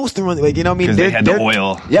 Yeah. Supposed to run, like, you know what I mean? because they had the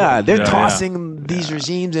oil. Yeah, they're Yeah. tossing these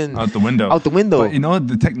regimes and Out the window. Out the window. But you know what?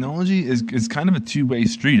 The technology is kind of a two-way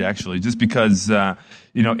street, actually, just because,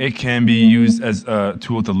 it can be used as a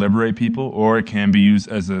tool to liberate people or it can be used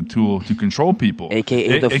as a tool to control people.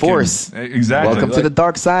 AKA the Force. Exactly. Welcome to the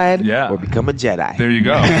dark side, Yeah. or become a Jedi. There you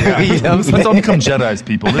go. Yeah. You know what I'm Let's all saying? become Jedis,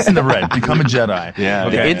 people. Listen to Red. Become a Jedi. Yeah.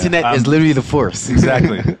 The Okay. internet is literally the Force.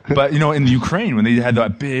 Exactly. But, in the Ukraine, when they had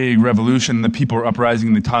that big revolution, the people were uprising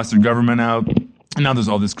and they tossed their government out. And now there's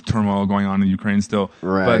all this turmoil going on in Ukraine still.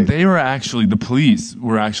 Right. But the police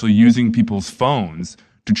were actually using people's phones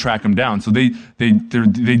to track them down. So they'd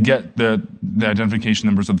get the identification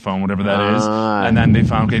numbers of the phone, whatever that is. And then they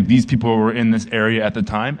found, okay, these people were in this area at the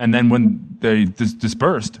time. And then when they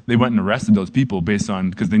dispersed, they went and arrested those people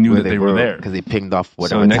because they knew that they were there. Because they pinged off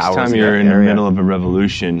whatever So next towers time you're that in the area. middle of a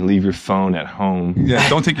revolution, leave your phone at home. Yeah,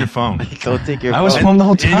 don't take your phone. Don't take your I was phone. home the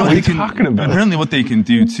whole And time. What are you talking about? Apparently, what they can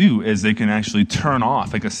do too is they can actually turn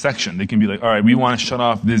off like a section. They can be like, all right, we want to shut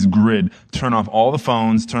off this grid, turn off all the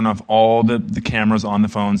phones, turn off all the cameras on the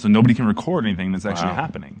phones, so nobody can record anything that's actually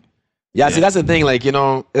happening. Yeah, see, that's the thing. Like,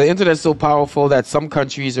 the internet's so powerful that some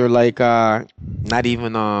countries are like, not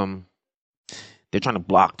even, they're trying to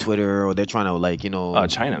block Twitter or they're trying to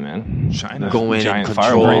China, man. China, go in and Giant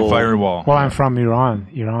control. Great firewall. Well, I'm from Iran.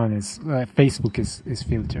 Iran is Facebook is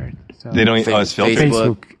filtered. So They don't. It's filtered.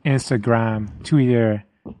 Facebook. Facebook, Instagram, Twitter,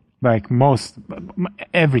 like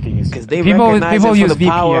everything is. Because they people recognize people it for use the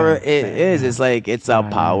power VPN. it is. It's like, it's a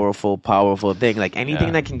powerful thing. Like anything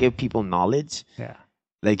Yeah. that can give people knowledge. Yeah.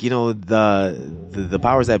 Like, the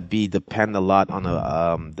powers that be depend a lot on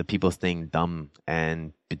the people staying dumb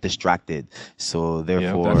and distracted. So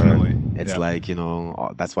therefore, definitely. it's Yeah.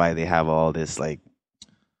 like, that's why they have all this like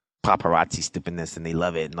paparazzi stupidness and they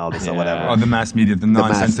love it and all this or whatever. Oh, the mass media, the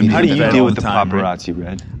nonsense media. media. How do you fed deal all with the time, right? paparazzi,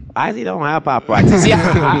 Red? I really don't have paparazzi. See,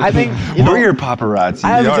 I think We're your paparazzi.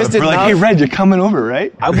 I have just We're like, enough- hey, Red, you're coming over,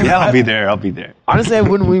 right? Yeah, I'll be there. I'll be there. honestly, I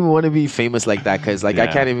wouldn't even want to be famous like that because, like, I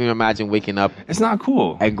Yeah. can't even imagine waking up It's not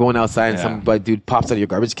cool. and going outside and Yeah. some dude pops out of your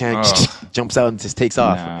garbage can, Oh. jumps out and just takes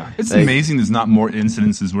off. Nah. It's Like, amazing there's not more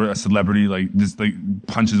incidences where a celebrity like just like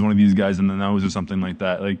punches one of these guys in the nose or something like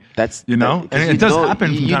that. Like That's you know, that- 'cause and it does know-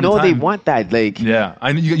 happen from You time know to they time. want that, like. Yeah, I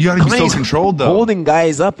you got to be so companies controlled though. Holding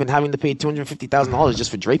guys up and having to pay $250,000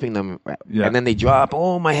 just for draping them, Yeah. and then they drop,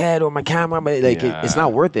 oh, my head or my camera, but like it's Yeah.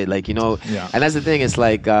 not worth it. Like, you know, Yeah. and that's the thing. It's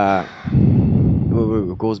like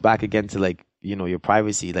it goes back again to, like, you know, your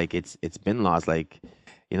privacy. Like it's been lost. Like,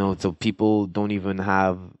 you know, so people don't even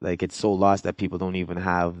have, like, it's so lost that people don't even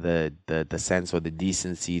have the sense or the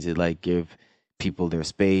decency to, like, give people their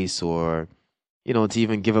space, or, you know, to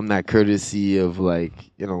even give them that courtesy of, like,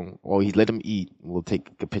 you know, oh, he let them eat. We'll take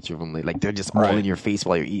a picture of them. Like they're just all Right. in your face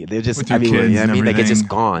while you're eating. They're just With your everywhere. kids You know what I and mean? Like, it's just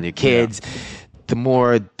everything. gone. Your kids. The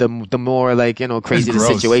more, like, you know, crazy the gross.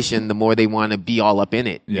 situation, the more they want to be all up in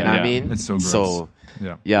it. You Yeah. know what I Yeah. mean? It's so gross. So,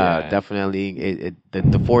 Yeah. yeah, Yeah. definitely.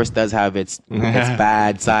 The force does have its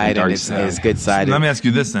bad side dark and its side. good side. Let me ask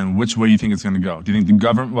you this then: which way do you think it's going to go? Do you think the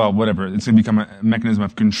government, well, whatever, it's going to become a mechanism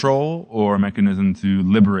of control or a mechanism to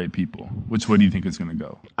liberate people? Which way do you think it's going to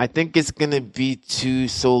go? I think it's gonna be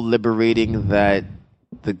so liberating that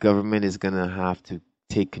the government is gonna have to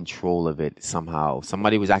take control of it somehow.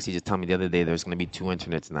 Somebody was actually just telling me the other day there's gonna be two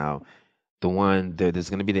internets now. The one there's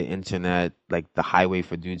gonna be the internet, like the highway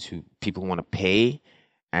for dudes who people want to pay,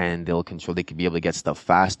 and they'll control. They could be able to get stuff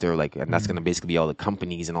faster, like, and that's gonna basically be all the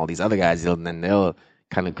companies and all these other guys. They'll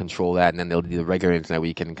kind of control that, and then they'll do the regular internet where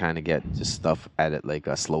you can kind of get just stuff at it like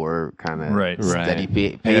a slower kind of Right. steady Right.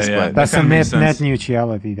 pace. Yeah, yeah. But That's That a kinda makes net sense.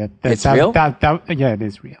 neutrality. It's real? Yeah, it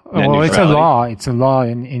is real. Net Well, it's a neutrality. law. It's a law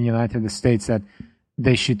in United States that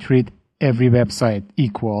they should treat every website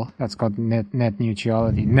equal. That's called net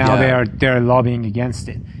neutrality. Now Yeah. they're lobbying against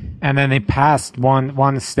it, and then they passed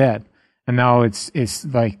one step, and now it's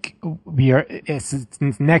like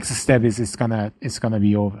it's next step is it's gonna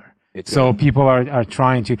be over. So people are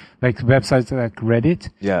trying to, like, websites like Reddit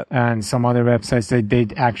Yeah. and some other websites, they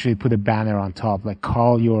actually put a banner on top, like,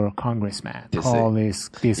 call your congressman, This call this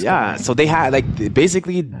Yeah, guy. so they had, like,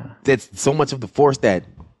 basically that's so much of the force that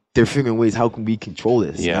they're figuring ways how can we control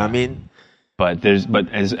this. You know Yeah. what I mean? But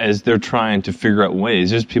as they're trying to figure out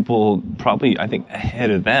ways, there's people probably, I think,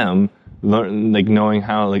 ahead of them, knowing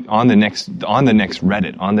how, like, on the next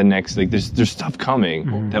Reddit, on the next, like, there's stuff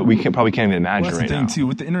coming that we probably can't even imagine Well, that's right the thing now. too.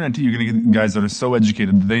 With the internet too, you're gonna get guys that are so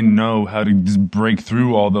educated that they know how to just break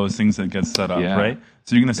through all those things that get set up, Yeah. right?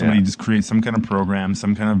 So you're gonna have somebody Yeah. just create some kind of program,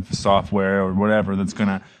 some kind of software or whatever that's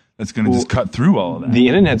gonna just cut through all of that. The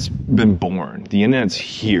internet's been born. The internet's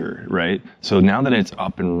here, right? So now that it's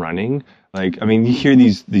up and running, like, I mean, you hear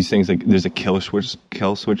these things like there's a kill switch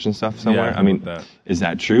and stuff somewhere. I I mean, heard that. is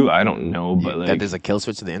that true? I don't know, but That like, there's a kill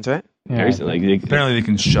switch to the internet? there's, like, Apparently they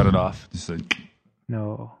can shut it off. Just like,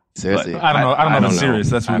 No. Seriously. But- I don't know. I don't know if I it's don't know. serious.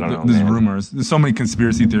 That's I what don't know, there's man. rumors. There's so many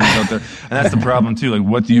conspiracy theories out there, and that's the problem too. Like,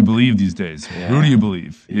 what do you believe these days? Who do you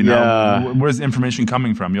believe? You know, Yeah. where's the information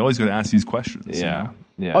coming from? You always got to ask these questions. you yeah, know?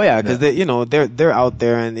 yeah. Oh yeah, because they, you know, they're out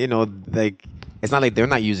there, and, you know, like, it's not like they're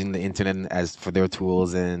not using the internet as for their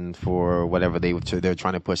tools and for whatever they're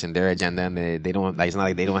trying to push in their agenda, and they don't, like, it's not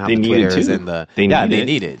like they don't have They the need it, Twitters too. and the They need they it.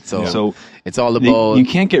 need it. So, So it's all about You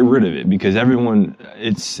can't get rid of it because everyone,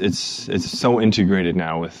 it's so integrated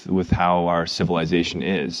now with how our civilization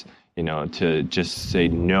is. You know, to just say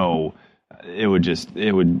no, it would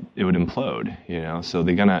implode. You know, so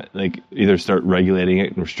they're gonna, like, either start regulating it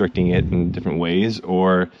and restricting it in different ways,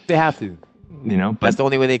 or, they have to. you know, That's but the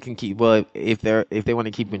only way they can keep. Well, if they want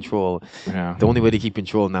to keep control, Yeah. the only way to keep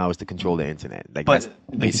control now is to control the internet. Like, but that's like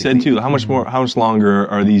you basically- said too, how much longer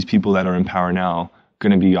are these people that are in power now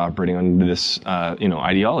going to be operating under this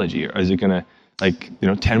ideology? Or is it going to, like,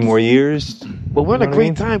 10 more years? Well, we're in You a know what I great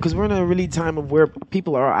mean? time because we're in a really time of where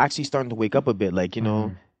people are actually starting to wake up a bit. Like, you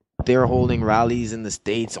know, they're holding rallies in the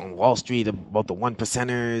States on Wall Street about the one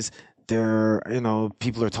percenters.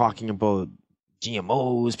 People are talking about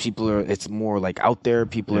GMOs. It's more like out there.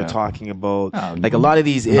 People are Yeah. talking about Oh, like a lot of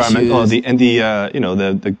these Environmental- issues.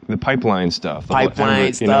 the pipeline stuff. the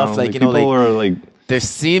Pipeline stuff, like, people are like, They're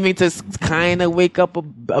seeming to kind of wake up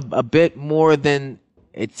a bit more than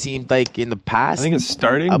it seemed like in the past. I think it's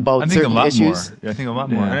starting. about I think a certain lot issues. more. Yeah, I think a lot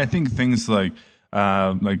more. Yeah. And I think things like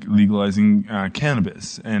like legalizing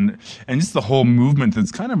cannabis, and just the whole movement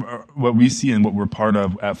that's kind of what we see and what we're part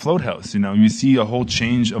of at Float House. You see a whole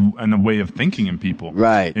change in a way of thinking in people.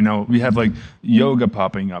 Right. We have like yoga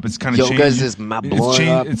popping up. It's kind of Yoga's changing. just blowing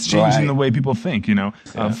up. It's changing Right. the way people think.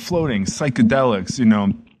 Floating, psychedelics.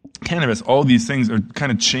 Cannabis. All these things are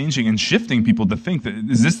kind of changing and shifting people to think that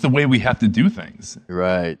is this the way we have to do things?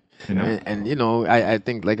 Right. And I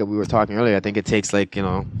think like we were talking earlier, I think it takes like,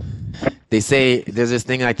 they say there's this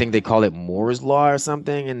thing, I think they call it Moore's Law or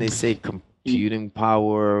something, and they say computing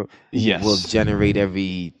power Yes. will generate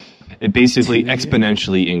every... It basically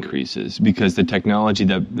exponentially increases because the technology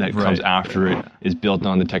that comes after it is built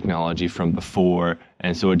on the technology from before,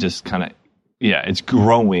 and so it just kind of, it's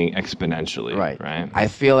growing exponentially. Right. Right. I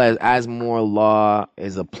feel as more law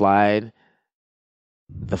is applied,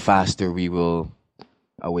 the faster we will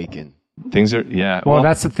awaken. Things are, Well,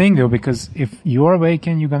 that's the thing, though, because if you're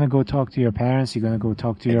awakened, you're going to go talk to your parents, you're going to go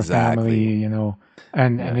talk to your family,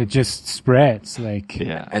 and it just spreads. And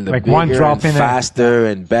the like bigger one drop and in faster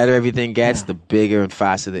and better everything gets, the bigger and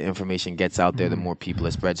faster the information gets out there, the more people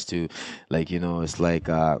it spreads to. It's like,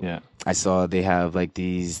 I saw they have like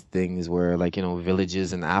these things where like,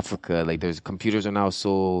 villages in Africa, like there's computers are now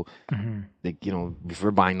so, like, if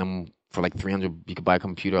we're buying them for like $300, you could buy a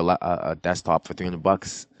computer, a desktop for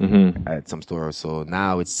 $300 at some store. So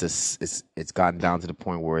now it's just it's gotten down to the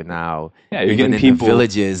point where now you're getting people in the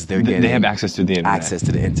villages. They have access to the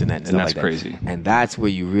internet, and that's crazy. And that's where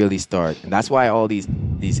you really start. And that's why all these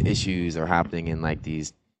issues are happening in like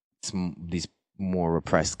these more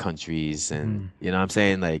repressed countries. And you know what I'm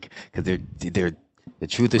saying, like because they're the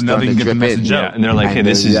truth is starting to drip in. Yeah, and they're like, hey,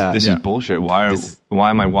 this is bullshit. Why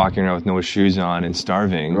am I walking around with no shoes on and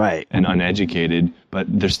starving and uneducated? But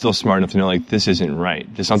they're still smart enough to know like this isn't right.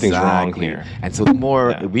 Something's wrong here. And so the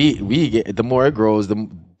more we get, the more it grows,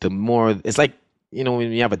 the more it's like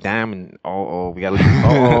when you have a dam and we gotta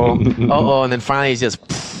leave. And then finally it's just.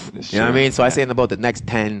 You know what I mean? So I say in about the next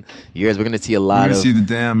 10 years, we're going to see a lot of... see the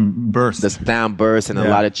dam burst. The dam burst and a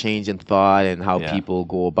lot of change in thought and how people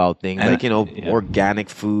go about things. And, like, organic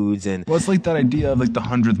foods and... Well, it's like that idea of like the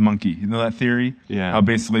 100th monkey. You know that theory? Yeah. How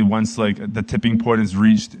basically once like the tipping point is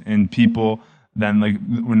reached in people... Then like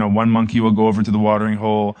one monkey will go over to the watering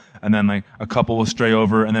hole, and then like a couple will stray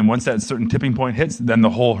over, and then once that certain tipping point hits, then the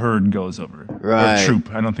whole herd goes over. Right. Or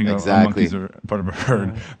troop. I don't think all monkeys are part of a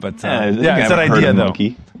herd, but it's that idea though.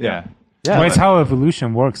 Monkey. Yeah. Well, it's how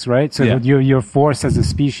evolution works, right? So Yeah. you're forced as a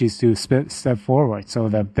species to step forward. So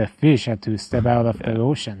the fish had to step out of the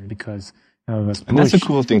ocean because it was pushed. And that's the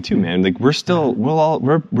cool thing too, man. Like we're still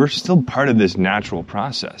part of this natural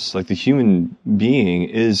process. Like the human being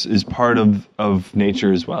is part of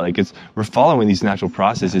nature as well. Like we're following these natural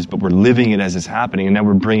processes, but we're living it as it's happening. And now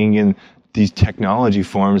we're bringing in these technology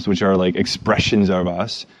forms, which are like expressions of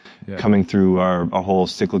us coming through our whole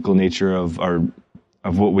cyclical nature of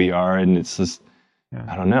what we are. And it's just,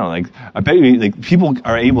 I don't know. Like I bet you, like people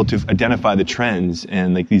are able to identify the trends,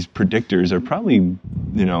 and like these predictors are probably,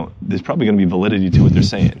 there's probably going to be validity to what they're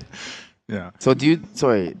saying. Yeah. So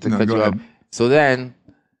sorry to cut go you off. ahead. So then,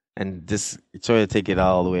 and this, try to take it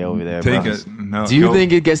all the way over there. Take bro. it. No, Do you go.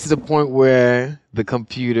 think it gets to the point where the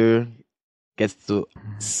computer gets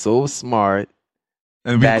so smart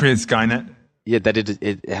And we create Skynet? that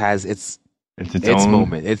it has its own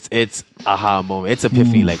moment. It's aha moment. It's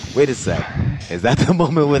epiphany. Like, wait a sec. Is that the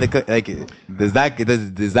moment when is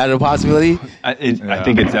that a possibility? I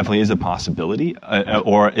think it definitely is a possibility,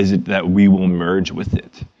 or is it that we will merge with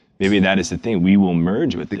it? Maybe that is the thing. We will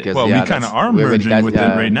merge with it. Well, we kind of are merging with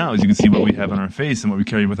it right now. As you can see what we have on our face and what we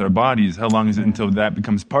carry with our bodies. How long is it until that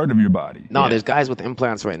becomes part of your body? No, there's guys with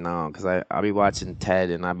implants right now. Because I'll be watching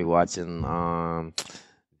TED and I'll be watching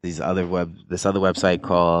this other website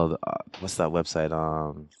called what's that website?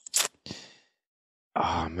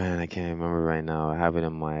 Oh man, I can't remember right now. I have it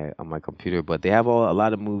on my computer, but they have a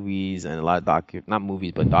lot of movies and a lot of not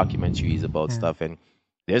movies but documentaries about stuff. And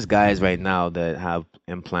there's guys right now that have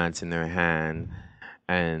implants in their hand,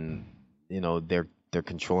 and they're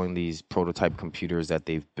controlling these prototype computers that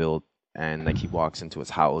they've built. And like he walks into his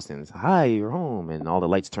house and it's, hi, you're home, and all the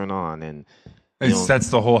lights turn on and. It sets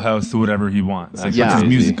the whole house to whatever he wants. Like puts his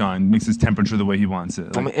music on, makes his temperature the way he wants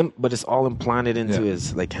it. Like, but it's all implanted into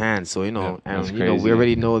his like hand. So and crazy. we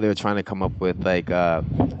already know they're trying to come up with like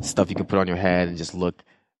stuff you can put on your head and just look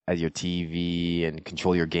at your TV and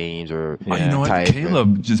control your games or. Oh, you know what?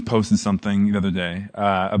 Caleb just posted something the other day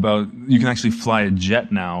about you can actually fly a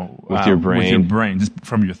jet now with your brain, just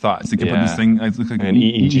from your thoughts. You can put this thing, it looks like an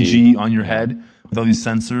EEG on your head. With all these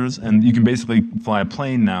sensors, and you can basically fly a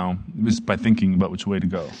plane now just by thinking about which way to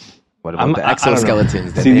go. What about the I don't know.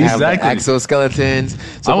 exoskeletons? Then See, they have the exactly.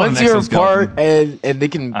 exoskeletons. So I want once an you're exoskeleton. part and they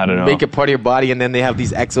can I don't know. make it part of your body, and then they have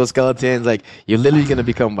these exoskeletons, like you're literally gonna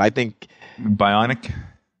become, I think, Bionic.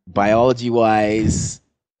 biology wise,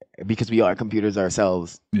 because we are computers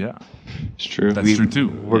ourselves, Yeah, It's true. that's true too.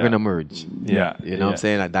 we're Yeah. gonna merge. yeah. You know what I'm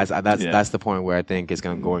saying? Like, that's Yeah. that's the point where I think it's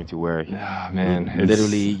gonna going to where Ah, man. it's-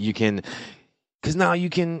 literally you can, because now you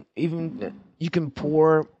can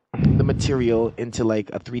pour the material into like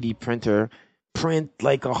a 3D printer, print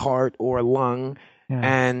like a heart or a lung, Yeah.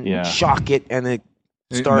 and Yeah. shock it, and And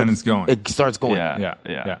then it's going. It starts going. Yeah. yeah,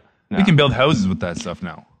 Yeah. yeah. No. We can build houses with that stuff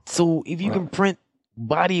now. So if you can print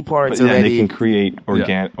body parts But yeah, already, they can create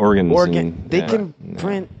organs. and, they yeah. can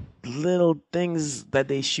print little things that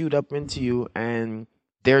they shoot up into you, and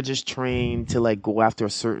they're just trained to like go after a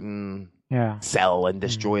certain Yeah. cell and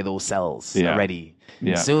destroy those cells Yeah. already.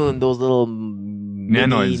 Yeah. Soon those little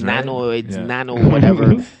Nanoids, right? nanoids, Yeah. nano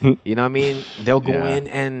whatever, you know what I mean? They'll go Yeah. in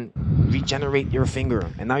and regenerate your finger,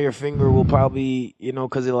 and now your finger will probably,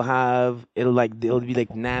 because it'll be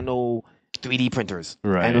like nano 3D printers,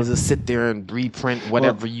 Right. And it'll just sit there and reprint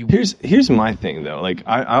whatever you. Here's my thing though. Like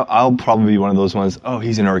I'll probably be one of those ones. Oh,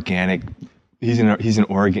 he's an organic. He's an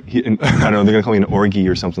organ. I don't know. They're gonna call me an orgy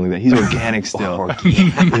or something like that. He's organic still.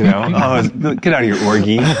 You know. Oh, get out of your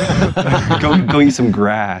orgy. go eat some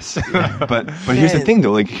grass. But here's the thing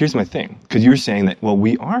though. Like here's my thing. Because you're saying that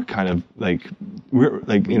we are kind of like we're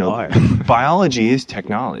like are. biology is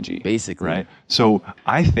technology Basically. right. So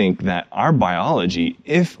I think that our biology,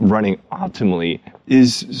 if running optimally,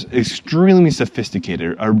 is extremely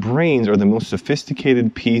sophisticated. Our brains are the most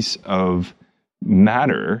sophisticated piece of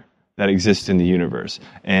matter that exists in the universe,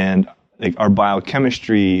 and like our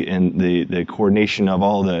biochemistry and the coordination of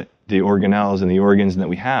all the organelles and the organs that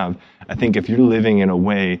we have. I think if you're living in a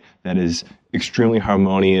way that is extremely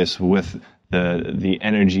harmonious with the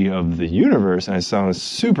energy of the universe, and I sound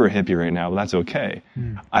super hippie right now, but that's okay.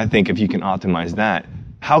 I think if you can optimize that,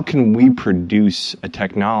 how can we produce a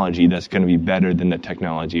technology that's going to be better than the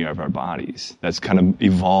technology of our bodies? That's kind of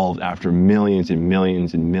evolved after millions and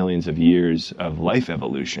millions and millions of years of life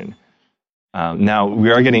evolution. Now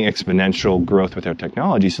we are getting exponential growth with our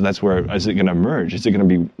technology, so that's where is it going to merge? Is it going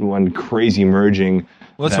to be one crazy merging?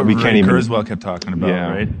 Well, that's that what we Ray can't even. Kurzweil kept talking about, Yeah.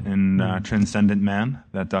 right? In Transcendent Man,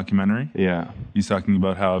 that documentary. Yeah. He's talking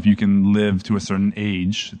about how if you can live to a certain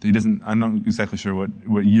age, I'm not exactly sure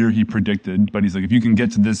what year he predicted, but he's like, if you can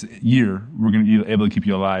get to this year, we're going to be able to keep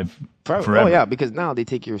you alive forever. Oh yeah, because now they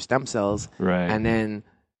take your stem cells, Right. and then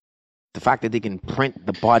the fact that they can print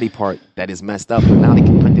the body part that is messed up, and now they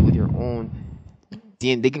can print it with your own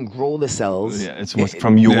DNA. They can grow the cells. Yeah, it's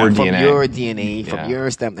from your Yeah, DNA. From your DNA, Yeah. from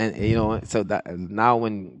your stem, and so that now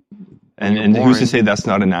when And you're who's to born- say that's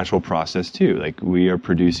not a natural process too? Like we are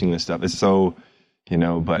producing this stuff. It's so,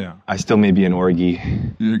 but Yeah. I still may be an orgy.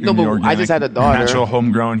 You're No, gonna be but I organic, just had a daughter. natural,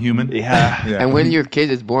 homegrown human. Yeah. Yeah. And when your kid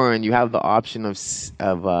is born, you have the option of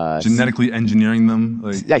Genetically engineting them,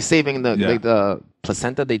 like saving the Yeah. like the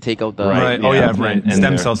placenta. They take out the right. yeah, Oh yeah, and- right. and Stem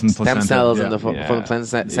they're- cells and stem placenta. cells yeah. and from the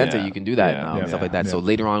placenta. Yeah. You can do that Yeah. now and Yeah. stuff like that. Yeah. So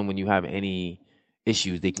later on, when you have any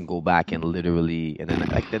issues, they can go back and literally, and then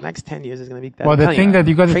like the next 10 years is going to be. Well, the thing that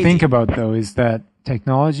you got to crazy. think about though is that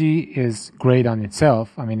technology is great on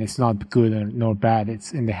itself. I mean, it's not good nor bad.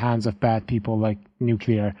 It's in the hands of bad people, like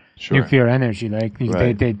nuclear energy. Like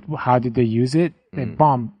Right. they how did they use it? They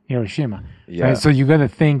bombed Hiroshima. Yeah. Right? So you got to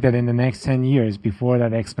think that in the next 10 years, before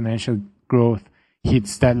that exponential growth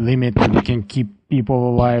hits that limit, and we can keep people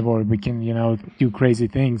alive, or we can do crazy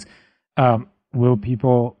things. Will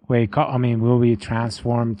people wake up? I mean, will we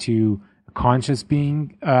transform to a conscious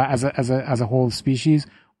being as a whole species,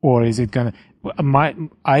 or is it gonna?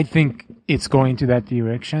 I think it's going to that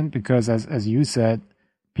direction because, as you said,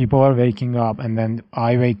 people are waking up, and then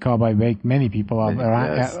I wake up. I wake many people up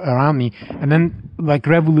Yes. around me, and then like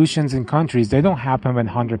revolutions in countries, they don't happen when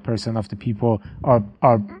 100% of the people are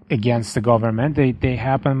against the government. They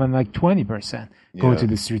happen when like 20% go Yeah. to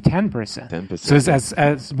the street, 10%. 10%. So it's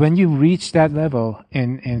as when you reach that level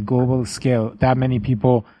in global scale, that many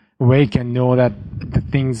people wake and know that the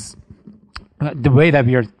things, the way that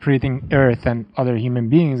we are treating Earth and other human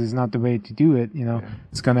beings is not the way to do it.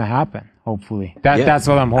 It's gonna happen. Hopefully, that's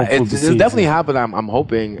what I'm hopeful to see. It'll definitely happen. I'm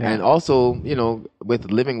hoping, and also,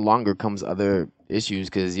 with living longer comes other issues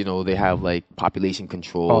because they have like population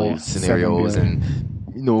control scenarios 7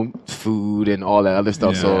 and food and all that other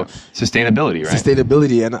stuff. Yeah. So Sustainability, right?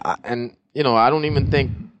 sustainability, and I don't even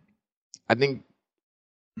think. I think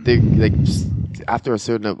they like just after a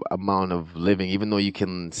certain amount of living, even though you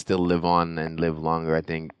can still live on and live longer, I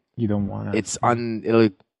think You don't want to. it'll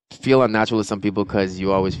feel unnatural to some people because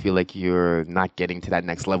you always feel like you're not getting to that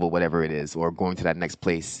next level, whatever it is, or going to that next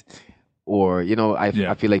place. Or, you know, I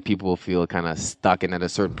feel like people will feel kind of stuck, and at a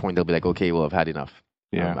certain point, they'll be like, okay, well, I've had enough.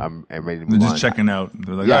 Yeah. I'm ready to They're move just on. checking out.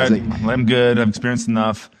 They're like, Yeah, all it's right, I'm good. I've experienced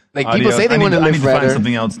enough. Like, people say they want to I live need to find forever,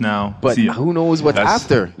 something else now. But See ya. who knows what's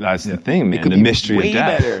after? That's the thing, man. It could The be mystery way of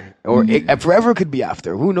death. better. Or forever could be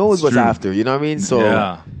after. Who knows It's what's true. after? You know what I mean? So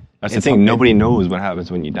Yeah. That's the thing. Nobody knows what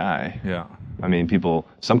happens when you die. Yeah. I mean,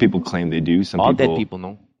 some people claim they do. Some all people, dead people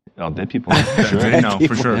know. All dead people. For sure. They know, for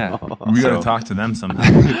people sure. know. We got to So- talk to them somehow.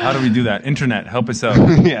 How do we do that? Internet, help us out.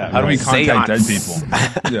 Yeah, How do we right. contact dead Seance.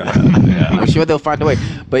 people? Yeah. I'm sure they'll find a way.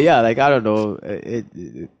 But yeah, like I don't know,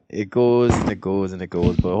 it goes and it goes and it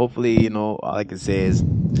goes. But hopefully, you know, all I can say is,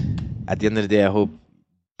 at the end of the day, I hope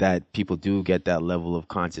that people do get that level of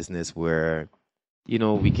consciousness where, you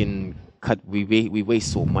know, we can cut. We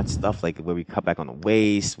waste so much stuff, like where we cut back on the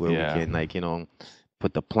waste, where Yeah. we can, like, you know,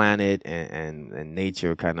 put the planet and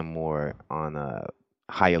nature kind of more on a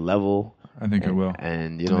higher level. I think it will.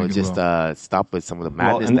 And you I know, think it just will. stop with some of the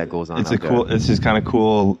madness and that goes on. It's out there. It's just kind of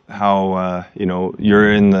cool how you know,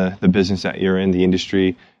 you're in the business that you're in, the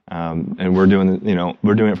industry, and we're doing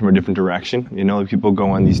it from a different direction. You know, people go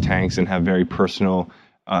on these tanks and have very personal,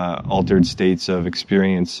 altered states of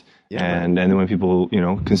experience. Yeah, and then when people, you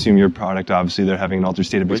know, consume your product, obviously they're having an altered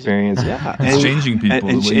state of experience. Yeah. It's changing people.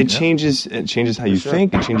 And the way- it changes how you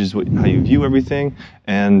think. It changes how you view everything.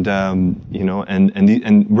 And you know,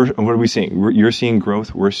 and what are we seeing? You're seeing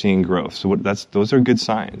growth. We're seeing growth. So those are good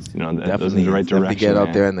signs. You know, those are the right definitely direction. get out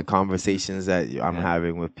man. there in the conversations that I'm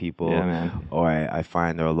having with people, Yeah, man. or I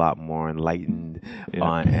find they're a lot more enlightened Yeah.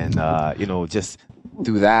 on, and you know, just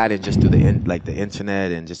through that and just through the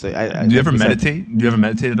internet and just Do you ever meditate? Do you ever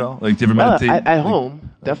meditate at all? Like, do you ever Well, meditate? at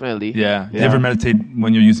home, definitely. Yeah. Do you Yeah. ever meditate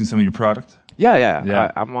when you're using some of your product? Yeah.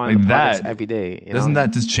 Yeah. I'm on Like the products that, every day. You Doesn't know?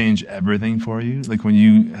 that just change everything for you? Like when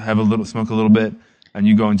you have smoke a little bit, and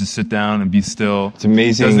you go and just sit down and be still. It's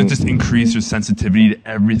amazing. Doesn't it just increase your sensitivity to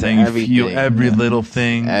everything? To You feel everything, every yeah. little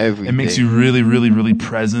thing. It makes Everything. you really, really, really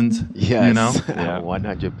present. Yes, You know? Yeah.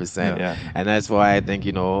 100%. Yeah. And that's why I think,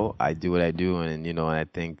 you know, I do what I do, and you know, and I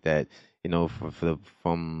think that, you know,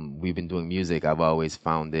 from we've been doing music, I've always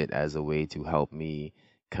found it as a way to help me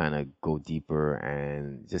kind of go deeper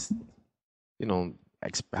and just, you know,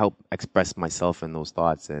 help express myself in those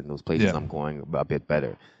thoughts and those places Yeah. I'm going a bit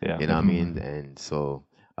better. Yeah. You know what I mean? And so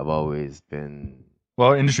I've always been. Well,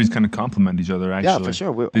 our industries kind of complement each other, actually. Yeah, for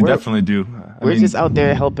sure. They definitely do. I We're mean, just out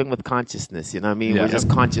there helping with consciousness. You know what I mean? Yeah. We're just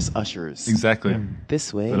conscious ushers. Exactly.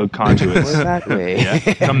 This way. Little conduits. Or that way.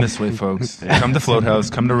 Come this way, folks. Come to Float House.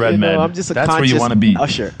 Come to Red You know, Med. I'm just a That's where conscious you want to be.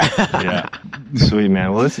 usher. Yeah. Sweet,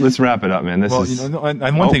 man. Well, let's wrap it up, man. This Well, is you know,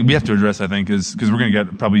 and one thing we have to address, I think, is because we're going to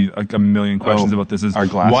get probably like a million questions about this. Is our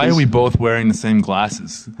glasses? why are we both wearing the same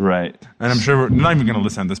glasses? right. And I'm sure we're not even going to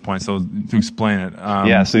listen at this point. So to explain it,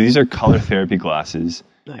 Yeah, so these are color therapy glasses.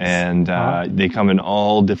 Nice. And they come in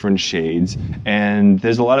all different shades. And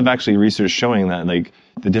there's a lot of actually research showing that, like,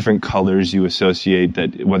 the different colors you associate,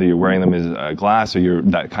 that whether you're wearing them as a glass or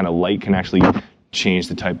that kind of light can actually change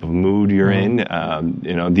the type of mood you're in.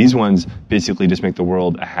 You know, these ones basically just make the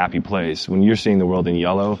world a happy place. When you're seeing the world in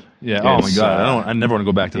yellow, yeah. Oh my it's, God, I never want to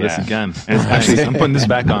go back to this yeah. again. And it's actually- I'm putting this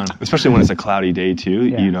back on. especially when it's a cloudy day too.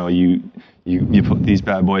 Yeah. You know, you put these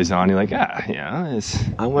bad boys on, you're like, it's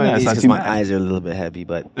I'm wearing yeah, it's these not because too my bad. eyes are a little bit heavy,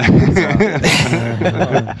 but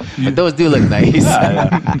but those do look nice.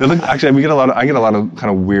 Yeah. They look, actually, I get a lot of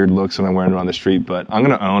kind of weird looks when I'm wearing them on the street, but I'm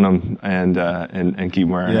gonna own them and keep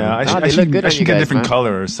wearing Yeah, them. I No, should, they look good I on should you get a guys, different man.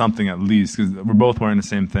 color or something at least because we're both wearing the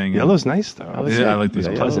same thing. Yellow's nice though. Oh, it's Yeah, I good. like these Yeah,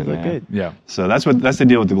 ones. yellows Pleasant, look man. good. Yeah. So that's the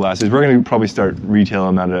deal with the glasses. We're gonna probably start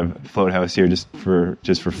retailing them out of Float House here just for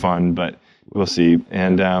fun, but we'll see.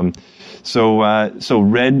 And so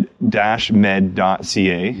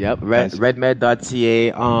red-med.ca. Yep, That's-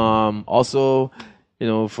 redmed.ca. Also, you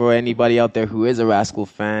know, for anybody out there who is a Rascal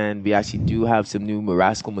fan, we actually do have some new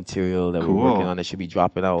Rascal material that Cool. we're working on that should be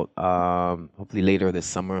dropping out hopefully later this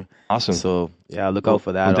summer. Awesome. So yeah, look out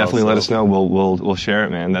for that. Well, definitely let also. us know. We'll share it,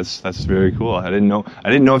 man. That's very cool. I didn't know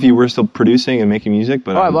if you were still producing and making music,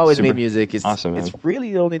 but Oh, I've always super- made music. It's Awesome, man. It's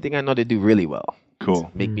really the only thing I know to do really well.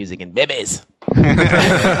 Cool. Make music and babies.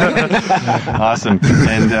 Awesome.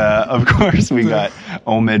 And of course, we got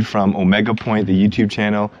Omid from Omega Point, the YouTube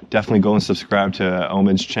channel. Definitely go and subscribe to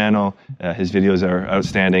Omid's channel. His videos are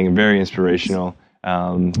outstanding, very inspirational.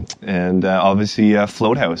 And obviously,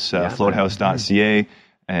 Float House, floathouse.ca.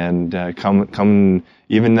 And come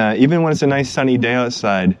even when it's a nice sunny day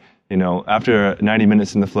outside, you know, after 90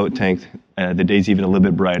 minutes in the float tank, the day's even a little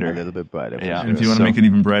bit brighter. A little bit brighter. for Yeah. sure. And if you want to So- make it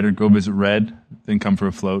even brighter, go visit Red, then come for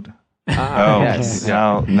a float. Yes.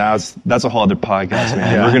 now that's a whole other podcast,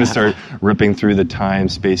 man. We're gonna start ripping through the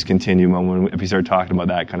time-space continuum if we start talking about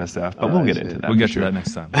that kind of stuff. But we'll get into that. We'll get to sure. that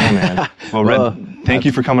next time. Oh, man. Well, Red, thank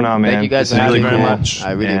you for coming on, man. Thank you guys This for is really having me. cool. much.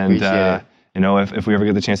 I really appreciate it. You know, if we ever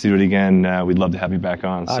get the chance to do it again, we'd love to have you back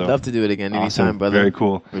on. I'd love to do it again anytime, Awesome. brother. Very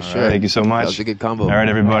cool. For sure. Thank you so much. That was a good combo. All right,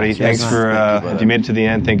 everybody. Thanks for Thank you, if you made it to the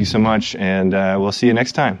end. Thank you so much, and we'll see you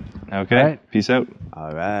next time. Okay. All right. Peace out.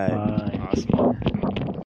 All right. Bye. Awesome.